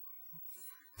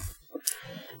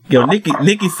 Yo, Nicki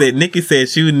said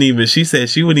she wouldn't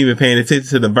even paying attention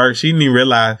to the verse. She didn't even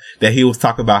realize that he was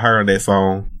talking about her on that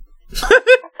song.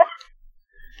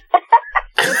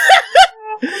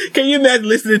 Can you imagine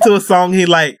listening to a song he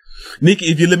like, Nicki,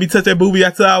 if you let me touch that booby,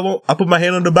 I put my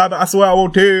hand on the Bible, I swear I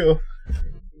won't tell.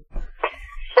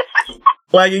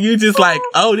 Like, you just like,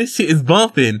 oh, this shit is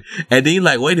bumping. And then you're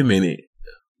like, wait a minute.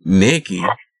 Nicki,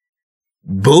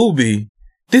 booby,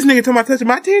 this nigga talking about touching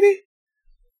my titty?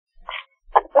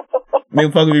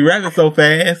 Nigga fucking be rapping so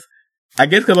fast. I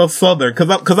guess because I'm Southern.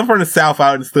 Because I'm from the South,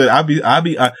 I understood.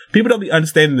 People don't be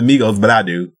understanding the Migos, but I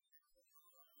do.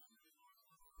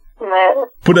 No.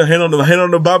 Put a hand on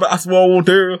the Bible, I swear I won't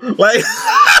tell. Like,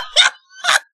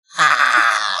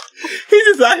 he's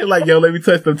just out here like, yo, let me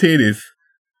touch them titties.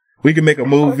 We can make a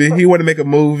movie. He want to make a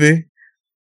movie.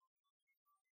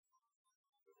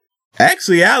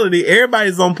 Actuality,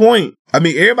 everybody's on point. I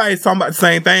mean, everybody's talking about the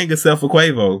same thing except for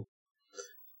Quavo.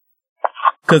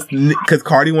 Cause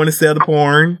Cardi want to sell the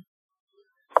porn.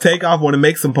 Takeoff want to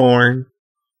make some porn.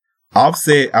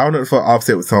 Offset, I don't know if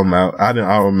Offset was talking about. I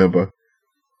don't remember.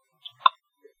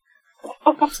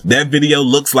 That video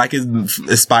looks like it's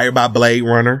inspired by Blade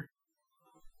Runner.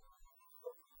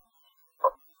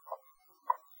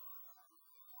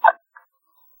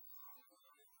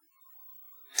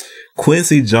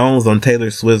 Quincy Jones on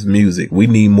Taylor Swift's music. We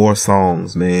need more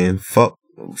songs, man. Fuck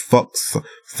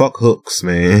hooks,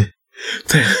 man.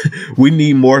 We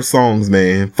need more songs,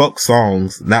 man. Fuck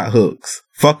songs, not hooks.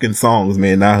 Fucking songs,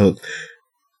 man, not hooks.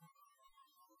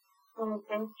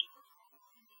 Mm-hmm.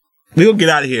 We gonna get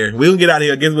out of here.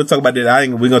 I guess we'll talk about that.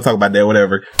 We're gonna talk about that,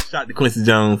 whatever. Shout out to Quincy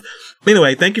Jones.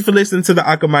 Anyway, thank you for listening to the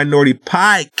Awkward Minority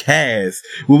Podcast.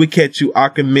 We will catch you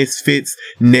Awkward Misfits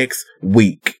next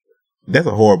week. That's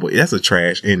a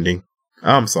trash ending.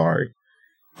 I'm sorry.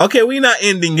 Okay, we're not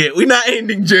ending yet. We're not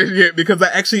ending just yet because I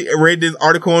actually read this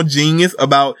article on Genius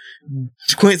about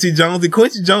Quincy Jones, and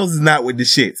Quincy Jones is not with the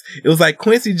shits. It was like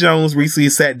Quincy Jones recently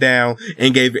sat down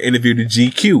and gave an interview to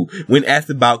GQ. When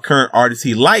asked about current artists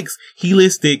he likes, he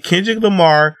listed Kendrick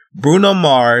Lamar, Bruno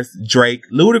Mars, Drake,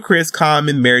 Ludacris,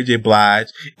 Common, Mary J. Blige,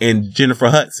 and Jennifer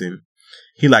Hudson.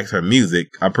 He likes her music.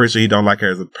 I'm pretty sure he don't like her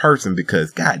as a person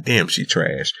because goddamn, she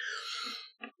trash.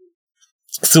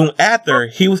 Soon after,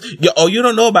 he was... you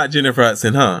don't know about Jennifer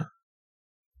Hudson, huh?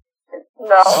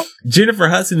 No. Jennifer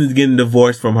Hudson is getting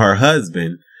divorced from her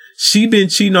husband. She been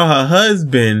cheating on her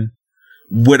husband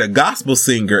with a gospel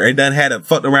singer and done had a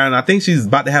fucked around. I think she's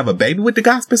about to have a baby with the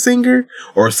gospel singer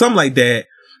or something like that.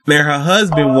 And her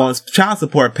husband wants child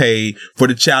support paid for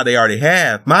the child they already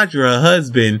have. Mind you, her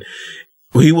husband...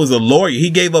 he was a lawyer. He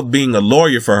gave up being a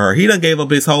lawyer for her. He done gave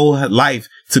up his whole life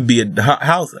to be a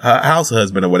house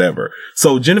husband or whatever.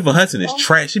 So Jennifer Hudson is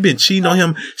trash. She been cheating on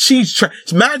him. She's trash.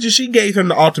 Imagine she gave him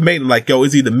the ultimatum like, yo,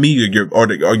 it's either me or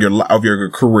your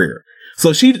career.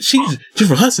 So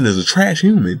Jennifer Hudson is a trash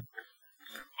human.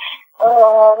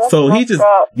 So he just,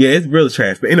 it's really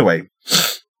trash. But anyway,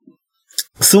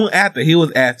 soon after he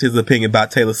was asked his opinion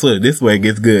about Taylor Swift. This way it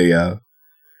gets good, y'all.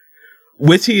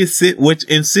 Which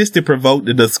insisted provoked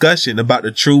the discussion about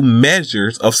the true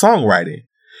measures of songwriting.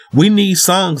 We need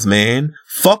songs, man.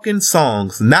 Fucking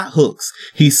songs, not hooks,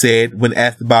 he said when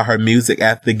asked about her music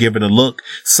after giving a look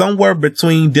somewhere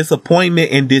between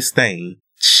disappointment and disdain.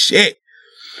 Shit.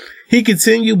 He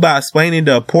continued by explaining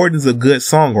the importance of good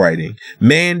songwriting.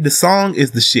 Man, the song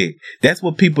is the shit. That's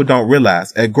what people don't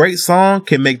realize. A great song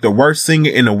can make the worst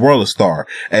singer in the world a star.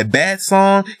 A bad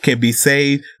song can be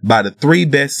saved by the 3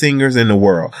 best singers in the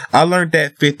world. I learned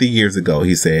that 50 years ago,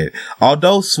 he said.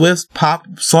 Although Swift's pop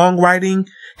songwriting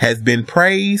has been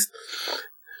praised,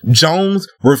 Jones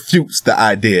refutes the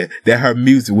idea that her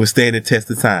music will stand the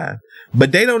test of time.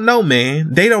 But they don't know,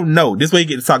 man. They don't know. This way you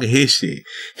get to talking his shit.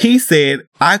 He said,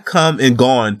 I've come and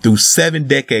gone through 7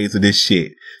 decades of this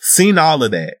shit. Seen all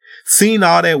of that. Seen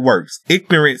all that works.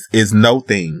 Ignorance is no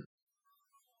thing.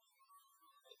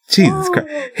 Jesus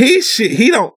Christ.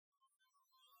 He don't.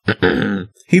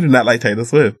 He do not like Taylor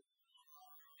Swift.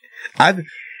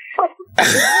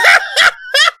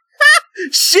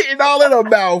 Shitting all in her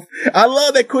mouth. I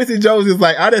love that Quincy Jones is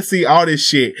like, I done see all this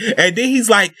shit. And then he's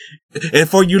like, and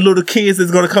for you little kids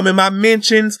that's gonna come in my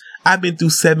mentions, I've been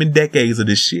through 7 decades of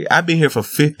this shit. I've been here for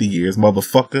 50 years,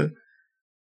 motherfucker.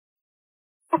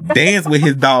 Dance with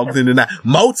his dogs in the night.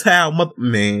 Motown,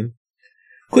 man.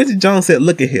 Quincy Jones said,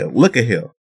 look at him. Look at him.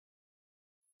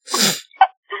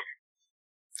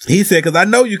 He said, cause I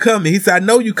know you coming. He said, I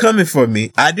know you coming for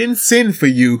me. I didn't send for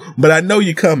you, but I know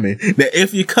you coming. Now,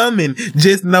 if you're coming,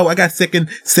 just know I got 7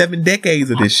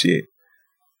 decades of this shit.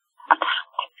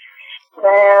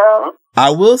 Well,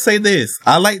 I will say this.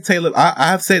 I like Taylor.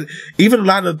 I've said, even a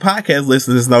lot of the podcast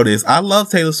listeners know this. I love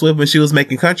Taylor Swift when she was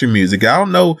making country music. I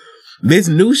don't know. This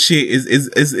new shit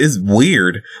is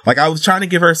weird. Like, I was trying to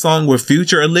give her a song with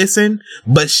Future a listen,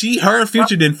 but her and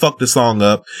Future didn't fuck the song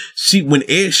up. When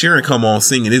Ed Sheeran come on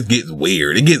singing, it gets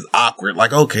weird. It gets awkward.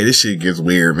 Like, okay, this shit gets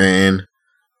weird, man.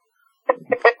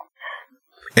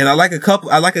 And I like a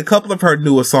couple of her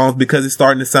newer songs because it's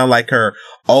starting to sound like her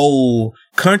old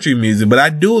country music. But I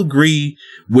do agree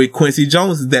with Quincy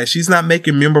Jones that she's not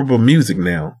making memorable music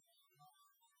now.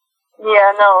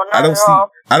 Yeah, no, not at all.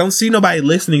 I don't see nobody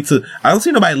listening to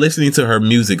her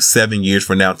music 7 years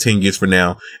from now, 10 years from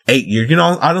now, 8 years. You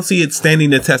know, I don't see it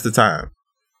standing the test of time.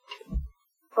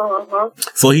 Mm-hmm.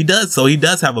 So he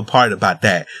does have a part about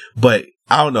that. But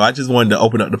I don't know. I just wanted to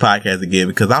open up the podcast again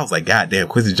because I was like, God damn,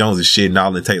 Quincy Jones is shitting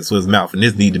all in Taylor Swift's mouth, and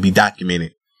this need to be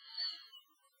documented.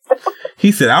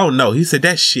 He said, I don't know. He said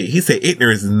that shit. He said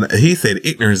ignorance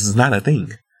is not a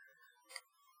thing.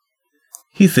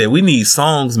 He said, we need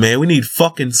songs, man. We need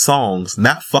fucking songs,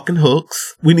 not fucking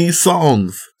hooks. We need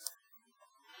songs.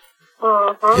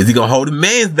 Mm-hmm. Is he gonna hold the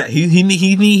man's back? He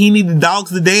need the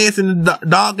dogs to dance and the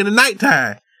dog in the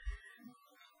nighttime.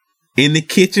 In the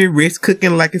kitchen, Rich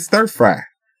cooking like it's stir fry.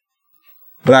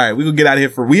 But all right, we gonna get out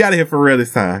of here we out of here for real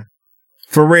this time.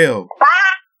 For real. Bye.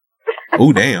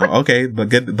 Oh damn. Okay, but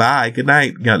goodbye. Good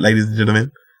night, ladies and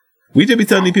gentlemen. We should be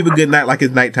telling these people good night like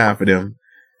it's nighttime for them.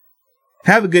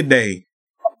 Have a good day.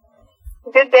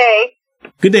 Good day.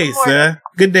 Good day, sir.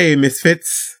 Good day,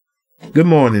 Misfits. Good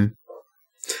morning.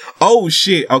 Oh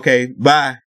shit. Okay,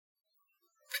 bye.